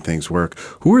making things work.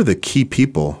 Who are the key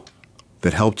people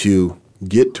that helped you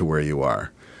get to where you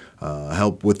are?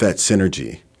 Help with that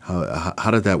synergy.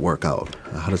 How did that work out?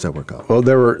 How does that work out? Well,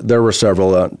 there were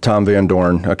several. Tom Van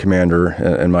Dorn, a commander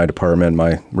in my department,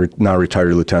 my now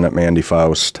retired Lieutenant Mandy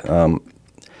Faust,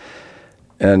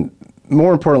 and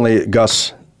more importantly,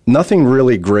 Gus. Nothing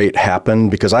really great happened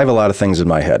because I have a lot of things in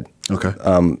my head. Okay.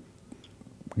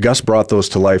 Gus brought those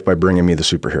to life by bringing me the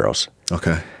superheroes.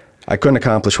 Okay. I couldn't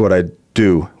accomplish what I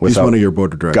do without... He's one of your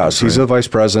board of directors, Gus, he's right? the vice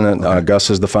president. Okay. Gus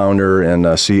is the founder and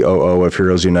COO of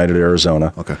Heroes United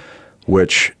Arizona, Okay.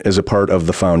 which is a part of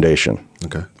the foundation.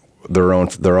 Okay. They're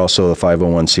also a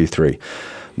 501c3.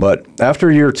 But after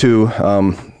a year or two,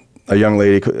 a young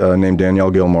lady named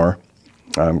Danielle Gilmore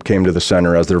came to the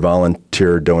center as their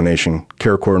volunteer donation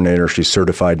care coordinator. She's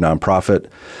certified nonprofit.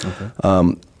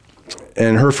 Okay.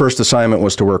 And her first assignment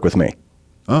was to work with me.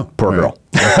 Oh, poor girl.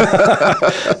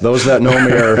 Right. Those that know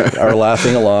me are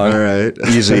laughing along. All right.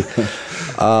 Easy.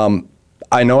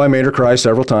 I know I made her cry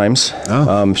several times.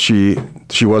 Oh. She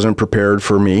wasn't prepared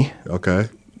for me. Okay.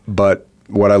 But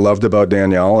what I loved about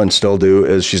Danielle, and still do,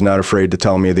 is she's not afraid to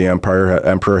tell me the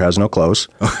emperor has no clothes.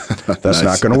 That's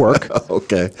not going to work.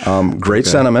 Okay. Great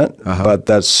sentiment, but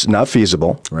that's not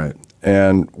feasible. Right.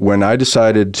 And when I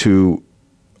decided to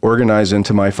organize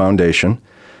into my foundation,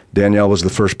 Danielle was the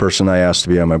first person I asked to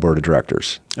be on my board of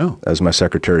directors as my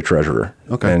secretary-treasurer.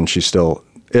 Okay. And she still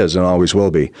is and always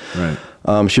will be.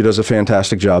 Right. She does a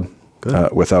fantastic job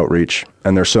with outreach.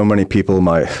 And there's so many people,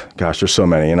 there's so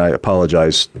many, and I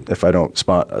apologize if I don't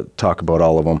talk about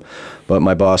all of them. But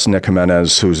my boss, Nick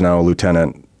Jimenez, who's now a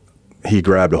lieutenant, he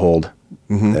grabbed a hold.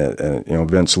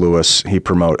 Vince Lewis, he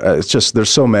it's just, there's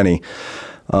so many.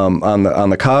 On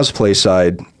the cosplay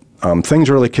side, things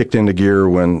really kicked into gear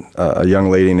when a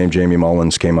young lady named Jamie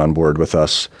Mullins came on board with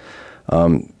us.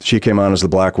 She came on as the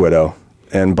Black Widow,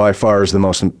 and by far is the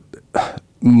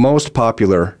most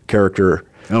popular character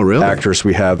actress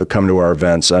we have that come to our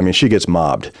events. I mean, she gets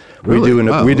mobbed. Really?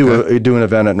 We do an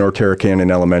event at Norterra Canyon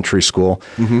Elementary School,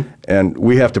 and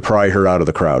we have to pry her out of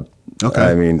the crowd. Okay.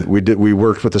 I mean, we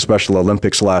worked with the Special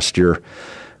Olympics last year,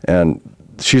 and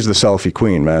she's the selfie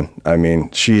queen, man. I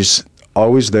mean, she's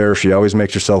always there. She always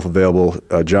makes herself available.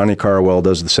 Johnny Carwell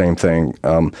does the same thing.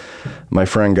 My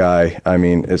friend Guy, I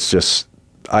mean, it's just,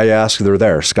 I ask, they're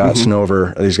there. Scott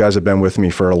Snover, these guys have been with me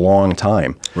for a long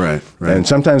time. Right. And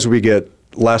sometimes we get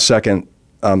last second,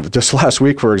 just last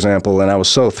week, for example, and I was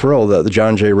so thrilled that the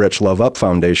John J. Rich Love Up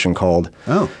Foundation called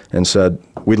and said,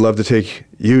 we'd love to take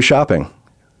you shopping.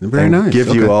 Very nice. Give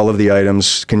you all of the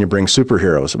items. Can you bring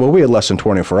superheroes? Well, we had less than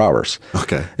 24 hours.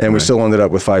 Okay. And we still ended up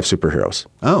with 5 superheroes.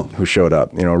 Who showed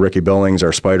up. You know, Ricky Billings,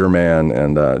 our Spider-Man,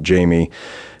 and Jamie,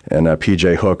 and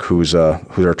PJ Hook, who's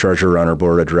our treasurer on our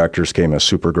board of directors, came as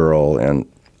Supergirl, and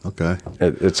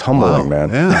it's humbling, man.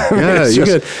 Yeah, you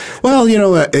get. Well, you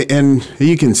know, and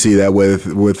you can see that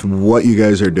with what you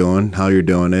guys are doing, how you're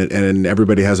doing it, and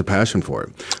everybody has a passion for it.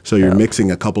 So you're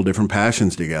mixing a couple different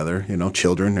passions together. You know,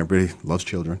 children. Everybody loves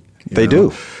children. They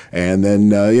do. And then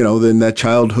then that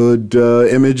childhood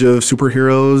image of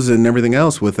superheroes and everything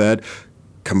else with that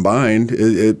combined,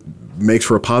 it makes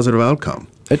for a positive outcome.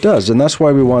 It does, and that's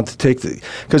why we want to take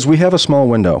because we have a small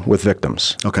window with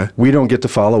victims. Okay. We don't get to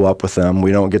follow up with them.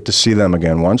 We don't get to see them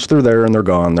again. Once they're there and they're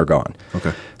gone, they're gone.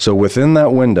 Okay. So within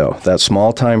that window, that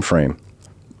small time frame,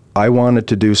 I wanted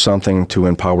to do something to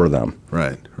empower them.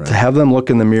 Right. To have them look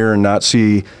in the mirror and not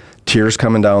see tears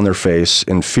coming down their face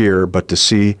in fear, but to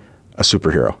see a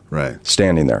superhero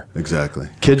standing there. Exactly.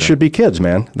 Kids should be kids,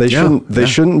 man. They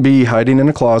shouldn't be hiding in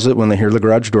a closet when they hear the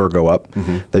garage door go up.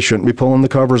 They shouldn't be pulling the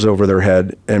covers over their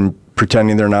head and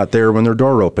pretending they're not there when their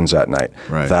door opens at night.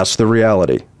 Right. That's the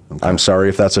reality. Okay. I'm sorry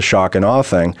if that's a shock and awe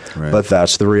thing, but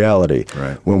that's the reality.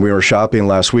 Right. When we were shopping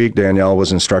last week, Danielle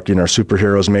was instructing our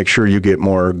superheroes, make sure you get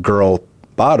more girl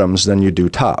bottoms than you do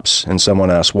tops. And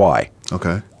someone asked why.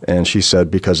 Okay. And she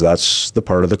said, because that's the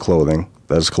part of the clothing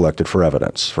that is collected for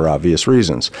evidence, for obvious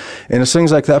reasons. And it's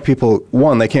things like that people,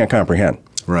 one, they can't comprehend.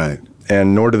 Right.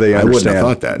 And nor do they understand. I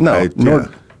wouldn't have thought that. No,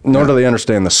 nor do they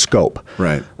understand the scope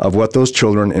of what those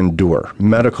children endure.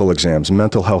 Medical exams,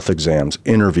 mental health exams,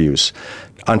 interviews.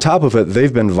 On top of it,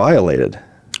 they've been violated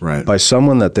by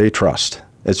someone that they trust.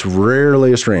 It's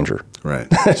rarely a stranger. Right.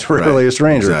 It's rarely a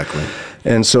stranger. Exactly.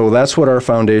 And so that's what our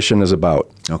foundation is about.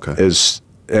 Okay.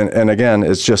 And again,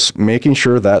 it's just making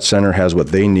sure that center has what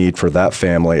they need for that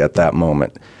family at that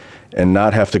moment and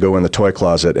not have to go in the toy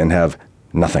closet and have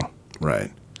nothing.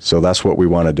 Right. So that's what we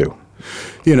want to do.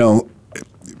 You know,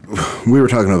 we were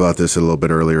talking about this a little bit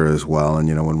earlier as well. And,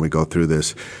 you know, when we go through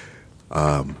this,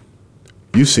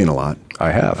 you've seen a lot.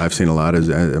 I have. I've seen a lot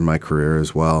in my career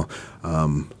as well.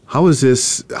 How is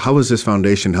this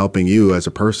foundation helping you as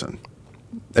a person?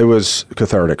 It was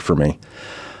cathartic for me.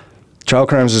 Child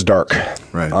crimes is dark.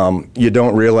 Right. You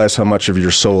don't realize how much of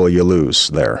your soul you lose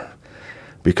there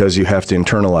because you have to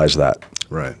internalize that.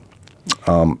 Right.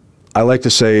 I like to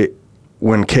say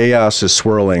when chaos is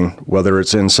swirling, whether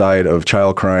it's inside of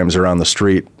child crimes or on the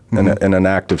street in an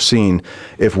active scene,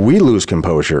 if we lose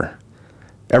composure,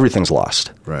 everything's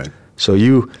lost. Right. So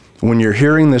you when you're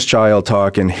hearing this child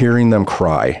talk and hearing them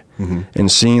cry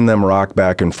and seeing them rock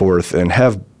back and forth and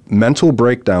have mental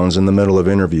breakdowns in the middle of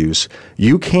interviews,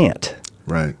 you can't.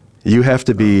 Right. You have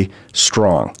to be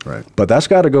strong. Right. But that's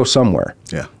got to go somewhere.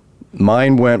 Yeah.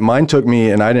 Mine took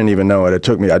me, and I didn't even know it. It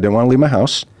took me, I didn't want to leave my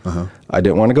house. I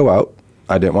didn't want to go out.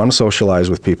 I didn't want to socialize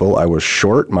with people. I was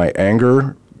short, my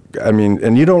anger,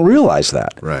 and you don't realize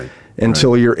that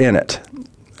until you're in it.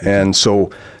 And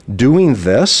so doing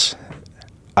this,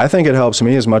 I think it helps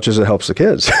me as much as it helps the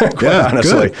kids, quite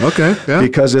honestly. Good. Okay. Yeah.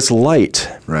 Because it's light.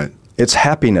 Right. It's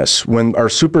happiness. When our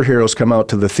superheroes come out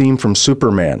to the theme from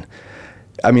Superman,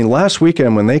 last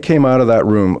weekend when they came out of that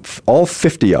room, all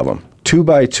 50 of them, 2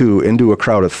 by 2, into a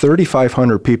crowd of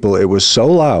 3,500 people, it was so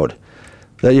loud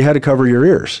that you had to cover your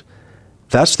ears.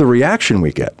 That's the reaction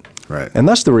we get. Right. And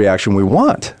that's the reaction we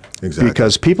want. Exactly.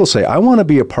 Because people say, I want to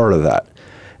be a part of that.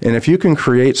 And if you can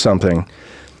create something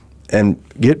and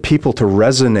get people to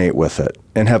resonate with it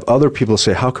and have other people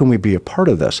say, how can we be a part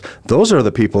of this? Those are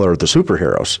the people that are the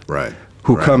superheroes. Right.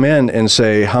 Who come in and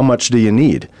say, how much do you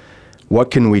need?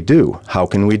 What can we do? How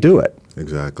can we do it?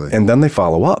 Exactly. And then they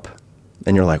follow up.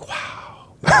 And you're like, wow.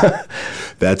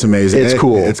 That's amazing. It's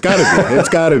cool. It's got to be. It's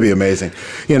got to be amazing.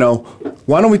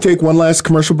 Why don't we take one last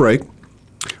commercial break?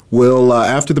 We'll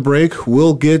after the break,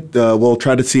 we'll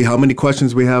try to see how many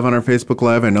questions we have on our Facebook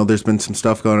Live. I know there's been some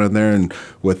stuff going on there, and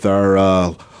with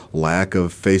our lack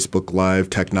of Facebook Live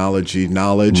technology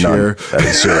knowledge here, that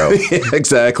is zero. Yeah,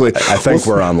 exactly. I think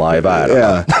we're on live. I don't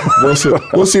know.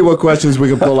 We'll see what questions we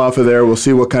can pull off of there. We'll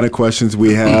see what kind of questions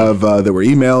we have that were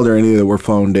emailed or any that were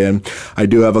phoned in. I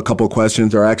do have a couple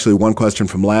questions, or actually one question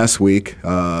from last week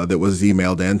that was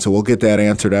emailed in, so we'll get that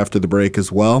answered after the break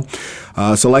as well.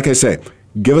 So like I say,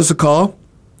 give us a call.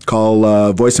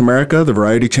 Call Voice America, the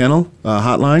Variety Channel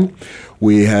hotline.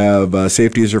 We have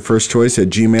Safety is Your First Choice at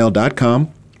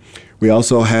gmail.com. We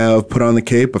also have Put on the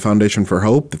Cape, a Foundation for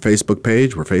Hope, the Facebook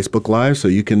page. We're Facebook Live, so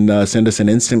you can send us an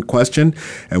instant question,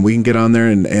 and we can get on there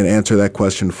and answer that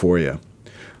question for you.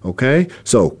 Okay?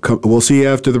 So we'll see you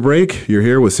after the break. You're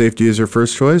here with Safety is Your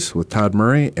First Choice with Todd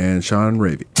Murray and Sean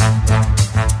Ravey.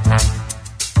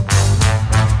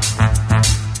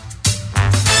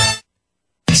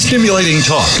 Stimulating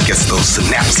talk Gets those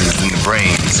synapses in the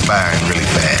brain firing really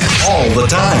fast. all the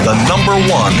time. The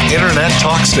 #1 internet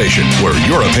talk station where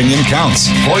your opinion counts.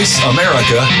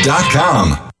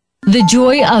 VoiceAmerica.com. The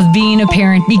joy of being a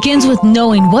parent begins with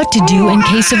knowing what to do in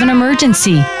case of an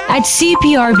emergency. At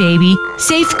CPR Baby,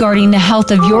 safeguarding the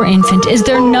health of your infant is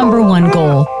their #1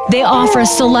 goal. They offer a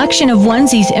selection of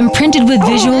onesies imprinted with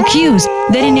visual cues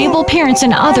that enable parents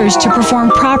and others to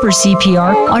perform proper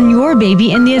CPR on your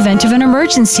baby in the event of an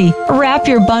emergency. Wrap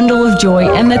your bundle of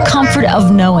joy in the comfort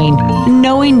of knowing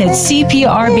that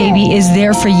CPR Baby is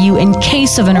there for you in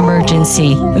case of an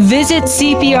emergency. Visit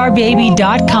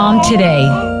CPRBaby.com today.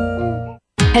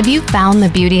 Have you found the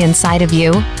beauty inside of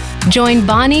you? Join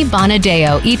Bonnie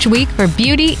Bonadeo each week for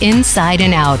Beauty Inside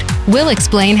and Out. We'll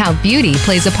explain how beauty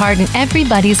plays a part in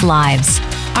everybody's lives.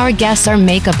 Our guests are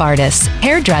makeup artists,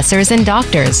 hairdressers, and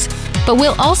doctors. But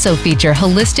we'll also feature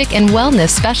holistic and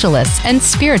wellness specialists and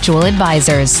spiritual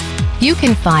advisors. You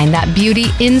can find that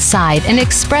beauty inside and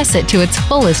express it to its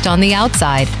fullest on the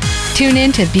outside. Tune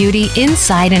in to Beauty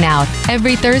Inside and Out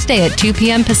every Thursday at 2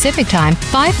 p.m. Pacific Time,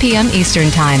 5 p.m. Eastern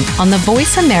Time on the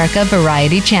Voice America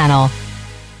Variety Channel.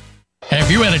 Have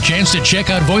you had a chance to check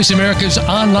out Voice America's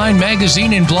online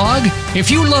magazine and blog? If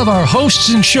you love our hosts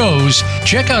and shows,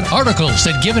 check out articles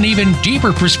that give an even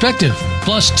deeper perspective,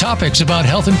 plus topics about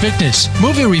health and fitness,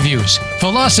 movie reviews,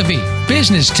 philosophy,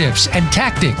 business tips and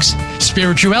tactics,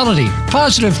 spirituality,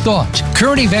 positive thought,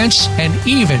 current events, and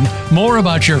even more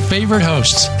about your favorite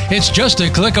hosts. It's just a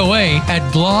click away at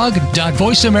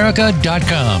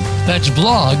blog.voiceamerica.com. That's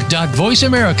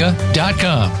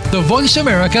blog.voiceamerica.com. The Voice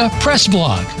America Press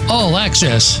Blog. All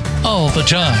access, all the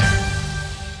time.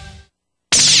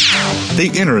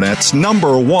 The Internet's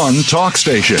 #1 talk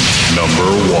station.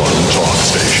 #1 talk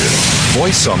station.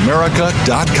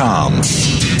 VoiceAmerica.com.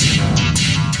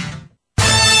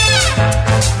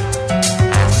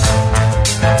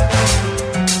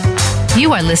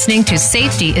 You are listening to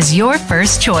Safety is Your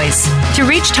First Choice. To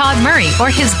reach Todd Murray or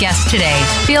his guest today,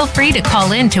 feel free to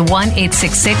call in to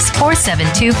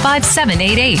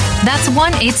 1-866-472-5788. That's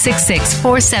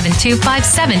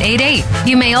 1-866-472-5788.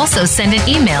 You may also send an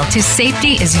email to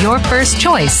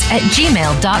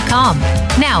safetyisyourfirstchoice@gmail.com.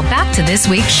 Now back to this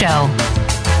week's show.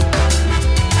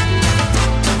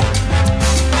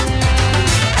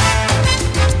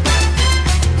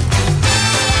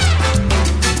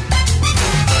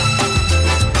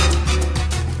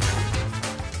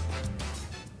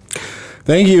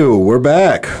 Thank you. We're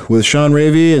back with Sean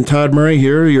Ravey and Todd Murray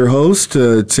here, your host.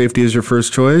 Safety is your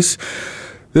first choice.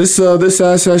 This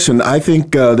last session, I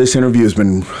think this interview has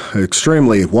been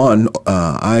extremely,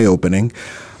 eye-opening.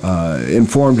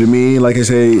 Informed to me, like I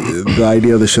say, the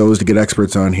idea of the show is to get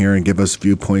experts on here and give us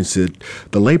viewpoints that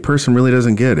the layperson really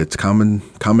doesn't get. It's common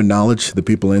knowledge to the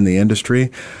people in the industry.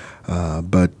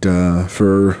 But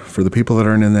for the people that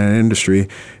aren't in that industry,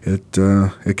 it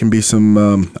can be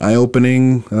some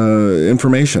eye-opening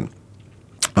information.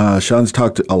 Sean's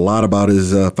talked a lot about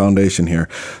his foundation here,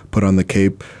 Put on the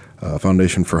Cape,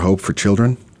 Foundation for Hope for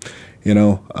Children. You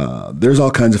know, there's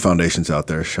all kinds of foundations out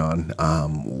there, Sean.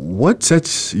 What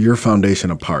sets your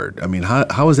foundation apart? I mean,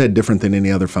 how is that different than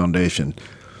any other foundation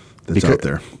that's out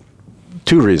there?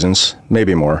 Two reasons,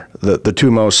 maybe more. The two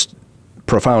most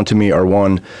profound to me are,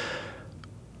 one,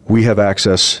 we have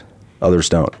access, others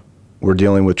don't. We're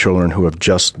dealing with children who have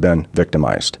just been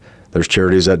victimized. There's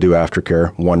charities that do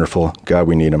aftercare, wonderful. God,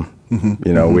 we need them. Mm-hmm.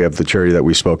 You know, we have the charity that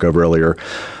we spoke of earlier.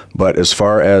 But as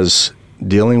far as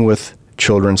dealing with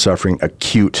children suffering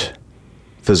acute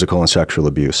physical and sexual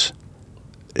abuse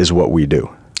is what we do.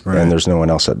 Right. And there's no one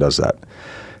else that does that.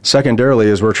 Secondarily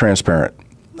is we're transparent.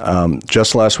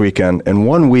 Just last weekend, in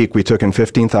 1 week, we took in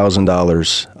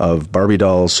 $15,000 of Barbie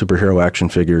dolls, superhero action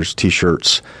figures,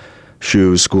 T-shirts,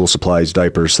 shoes, school supplies,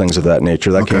 diapers, things of that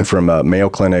nature. That came from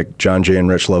Mayo Clinic, John J. and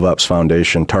Rich Love Up's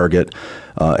Foundation, Target,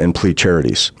 and Plea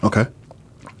Charities. Okay.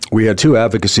 We had 2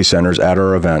 advocacy centers at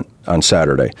our event on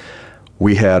Saturday.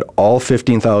 We had all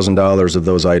 $15,000 of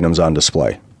those items on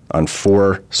display on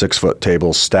 4 6-foot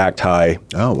tables, stacked high.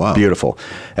 Oh, wow. Beautiful.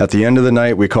 At the end of the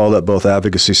night, we called up both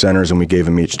advocacy centers and we gave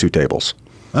them each 2 tables.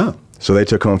 Oh. So they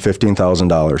took home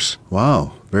 $15,000.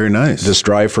 Wow. Very nice. This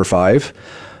drive for 5.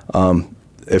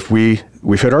 If we've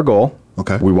hit our goal,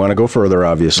 we want to go further,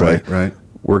 obviously. Right.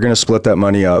 We're going to split that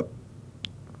money up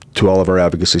to all of our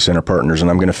advocacy center partners,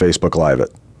 and I'm going to Facebook Live it.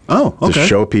 Oh, okay. To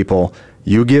show people,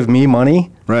 you give me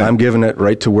money, I'm giving it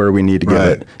right to where we need to give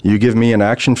it. You give me an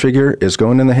action figure, it's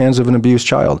going in the hands of an abused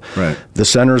child. Right. The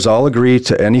centers all agree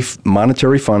to any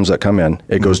monetary funds that come in,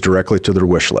 it goes directly to their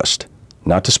wish list.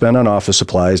 Not to spend on office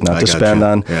supplies, not to spend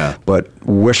on, but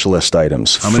wish list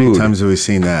items. How many times have we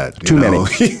seen that? Too many.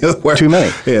 Too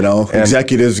many. You know,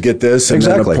 executives get this, and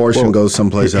then a portion goes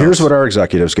someplace else. Here's what our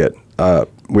executives get.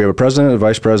 We have a president, a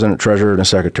vice president, treasurer, and a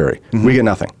secretary. Mm-hmm. We get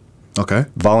nothing. Okay.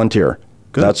 Volunteer.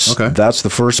 Good. That's the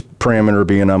first parameter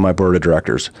being on my board of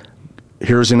directors.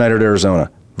 Here's United Arizona.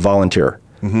 Volunteer.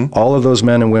 Mm-hmm. All of those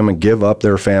men and women give up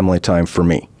their family time for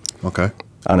me. Okay.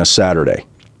 On a Saturday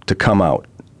to come out,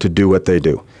 to do what they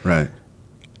do. Right.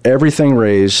 Everything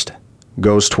raised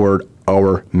goes toward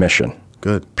our mission.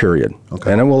 Good. Period.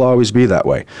 Okay. And it will always be that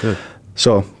way. Good.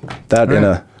 So that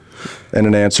in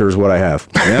an answer is what I have.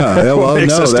 Yeah. Well,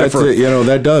 no, that's it,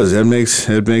 that does.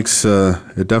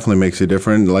 It definitely makes it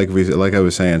different. Like I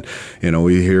was saying,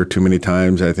 we hear too many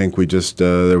times. I think we just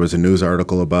there was a news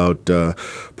article about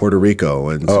Puerto Rico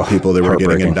and some people that were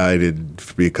getting indicted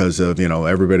because of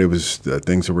everybody was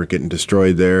things that were getting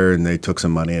destroyed there, and they took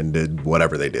some money and did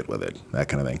whatever they did with it, that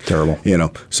kind of thing. Terrible.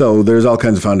 So there's all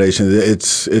kinds of foundations.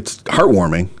 It's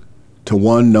heartwarming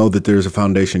to know that there's a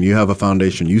foundation. You have a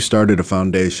foundation. You started a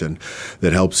foundation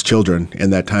that helps children in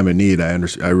that time of need. I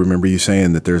remember you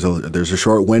saying that there's a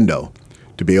short window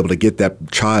to be able to get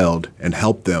that child and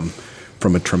help them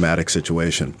from a traumatic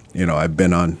situation. I've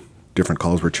been on different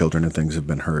calls where children and things have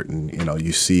been hurt, and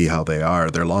you see how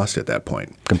they're lost at that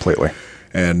point. Completely.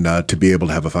 And to be able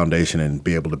to have a foundation and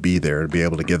be able to be there and be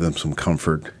able to give them some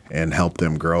comfort and help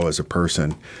them grow as a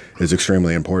person is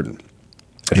extremely important.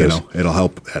 It'll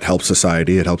help. It helps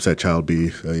society. It helps that child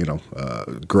be,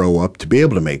 grow up to be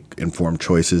able to make informed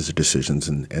choices, decisions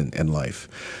in life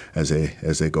as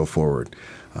they go forward.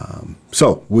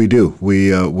 So we do.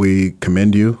 We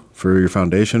commend you for your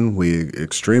foundation.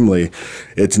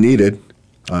 It's needed.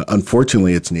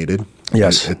 Unfortunately, it's needed.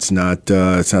 Yes. It's not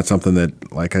something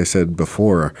that, like I said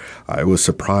before, I was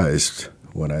surprised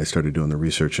when I started doing the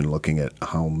research and looking at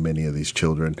how many of these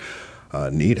children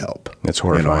need help. It's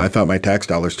horrifying. I thought my tax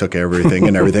dollars took everything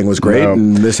and everything was great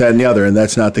and this, that, and the other, and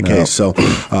that's not the case. So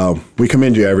we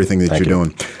commend you everything that you're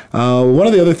doing. One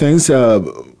of the other things,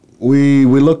 we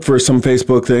looked for some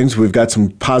Facebook things. We've got some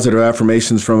positive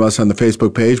affirmations from us on the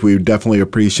Facebook page. We definitely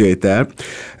appreciate that.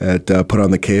 At Put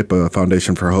on the Cape,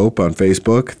 Foundation for Hope on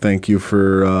Facebook. Thank you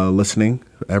for listening,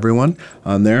 everyone,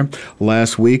 on there.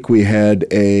 Last week we had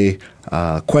a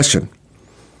question.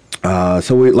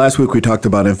 Last week we talked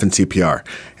about infant CPR,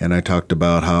 and I talked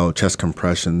about how chest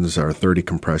compressions are 30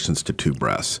 compressions to 2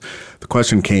 breaths. The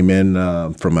question came in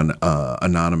from an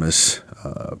anonymous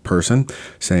person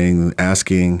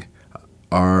asking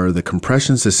are the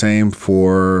compressions the same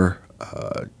for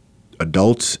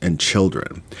adults and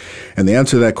children? And the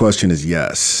answer to that question is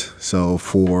yes. So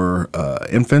for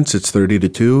infants, it's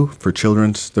 30-2. For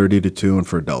children, it's 30-2. And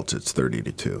for adults, it's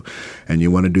 30-2. And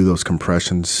you want to do those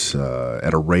compressions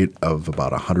at a rate of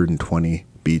about 120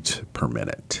 beats per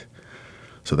minute.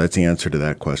 So that's the answer to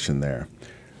that question there.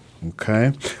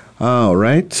 Okay. All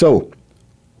right. So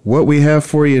what we have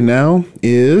for you now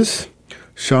is,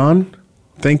 Sean,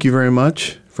 thank you very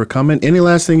much for coming. Any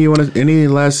last thing you want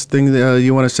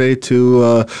to say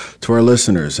to our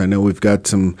listeners? I know we've got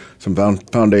some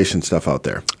foundation stuff out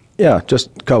there. Yeah, just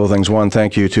a couple of things. One,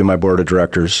 thank you to my board of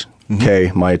directors,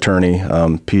 Kay, my attorney,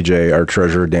 PJ, our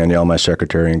treasurer, Danielle, my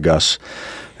secretary, and Gus.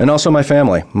 And also my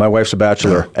family. My wife's a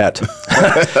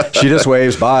bachelorette. She just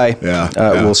waves, bye.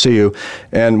 We'll see you.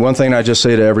 And one thing I just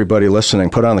say to everybody listening,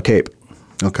 put on the cape.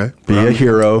 Okay. Be a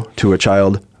hero to a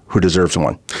child who deserves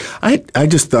one. I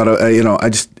just thought, I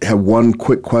just have one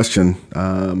quick question.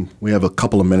 We have a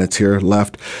couple of minutes here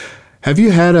left. Have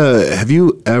you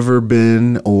ever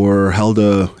been or held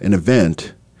an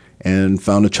event and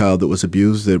found a child that was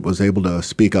abused that was able to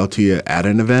speak out to you at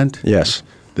an event? Yes.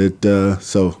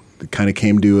 So it kind of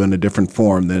came to you in a different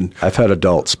form than... I've had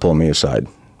adults pull me aside.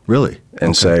 Really?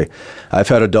 And say, I've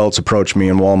had adults approach me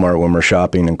in Walmart when we're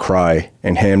shopping and cry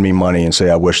and hand me money and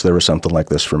say, I wish there was something like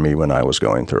this for me when I was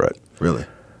going through it. Really?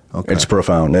 Okay. It's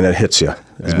profound, and it hits you.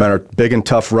 As a matter of big and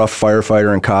tough, rough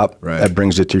firefighter and cop, that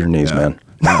brings it to your knees, man.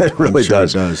 It really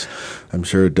does. I'm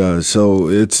sure it does. So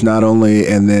it's not only,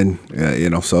 and then,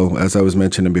 so as I was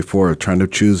mentioning before, trying to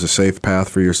choose a safe path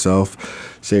for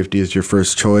yourself. Safety is your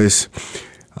first choice.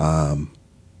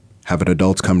 Having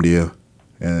adults come to you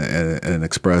and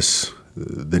express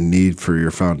the need for your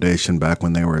foundation back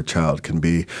when they were a child can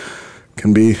be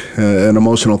an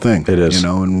emotional thing. It is.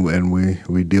 And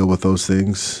we deal with those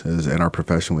things in our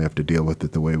profession. We have to deal with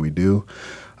it the way we do.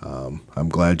 I'm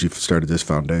glad you've started this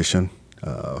foundation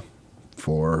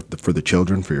for the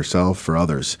children, for yourself, for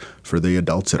others, for the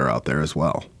adults that are out there as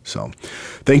well. So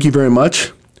thank you very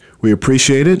much. We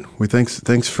appreciate it.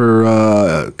 Thanks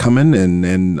for coming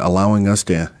and allowing us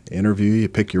to interview you,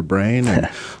 pick your brain, and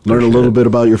learn a little bit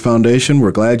about your foundation.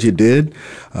 We're glad you did.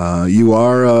 You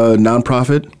are a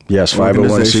nonprofit. Yes,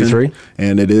 501c3.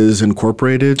 And it is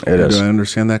incorporated. It is. Do I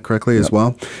understand that correctly as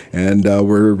well? And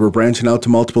we're branching out to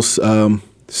multiple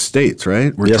states,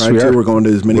 right? We are. We're going to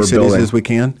as many cities as we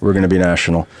can. We're going to be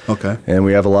national. Okay. And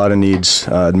we have a lot of needs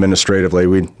administratively.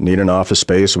 We need an office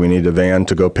space. We need a van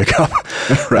to go pick up.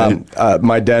 Right.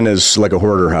 My den is like a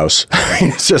hoarder house.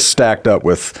 It's just stacked up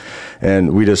with,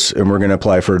 and we're going to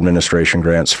apply for administration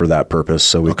grants for that purpose,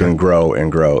 so we can grow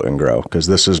and grow and grow. Because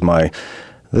this is my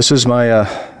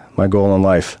goal in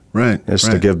life. Right. Is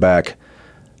to give back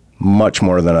much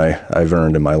more than I've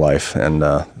earned in my life, and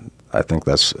I think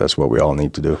that's what we all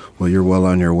need to do. Well, you're well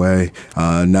on your way.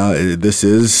 Now, this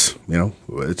is,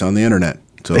 it's on the internet.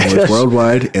 So it's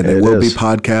worldwide, and it will be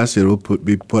podcast. It will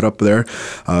be put up there.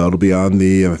 It'll be on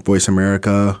the Voice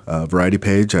America Variety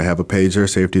page. I have a page there,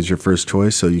 Safety is Your First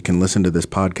Choice, so you can listen to this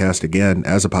podcast again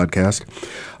as a podcast.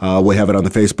 We have it on the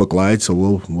Facebook Live, so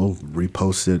we'll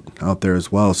repost it out there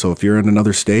as well. So if you're in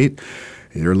another state,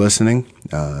 you're listening,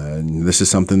 and this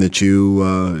is something that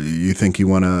you think you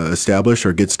want to establish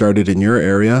or get started in your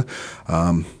area,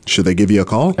 should they give you a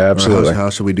call? Absolutely. How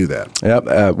should we do that?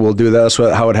 Yep, we'll do that. That's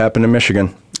how it happened in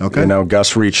Michigan. Okay.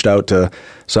 Gus reached out to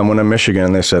someone in Michigan,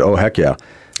 and they said, oh, heck yeah.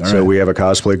 So we have a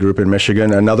cosplay group in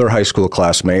Michigan. Another high school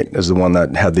classmate is the one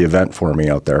that had the event for me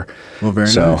out there. Well, very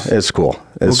nice. So it's cool.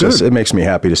 It makes me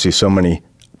happy to see so many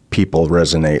people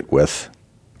resonate with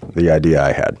the idea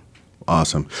I had.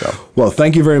 Awesome. Well,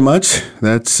 thank you very much.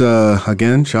 That's,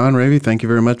 again, Sean Ravey, thank you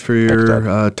very much for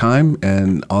your time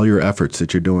and all your efforts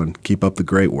that you're doing. Keep up the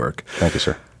great work. Thank you,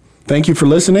 sir. Thank you for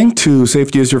listening to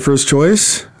Safety is Your First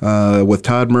Choice with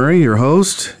Todd Murray, your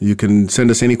host. You can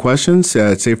send us any questions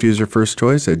at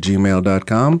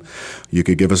safetyisyourfirstchoice@gmail.com. You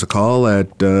could give us a call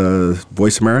at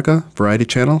Voice America Variety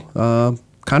Channel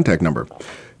contact number.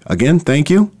 Again, thank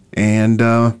you, and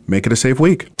make it a safe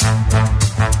week.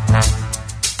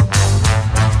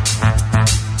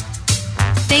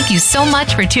 Thank you so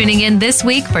much for tuning in this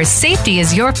week for Safety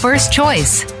is Your First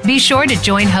Choice. Be sure to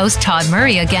join host Todd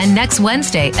Murray again next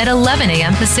Wednesday at 11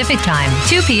 a.m. Pacific Time,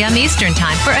 2 p.m. Eastern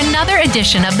Time for another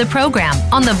edition of the program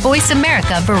on the Voice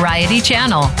America Variety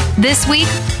Channel. This week,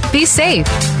 be safe.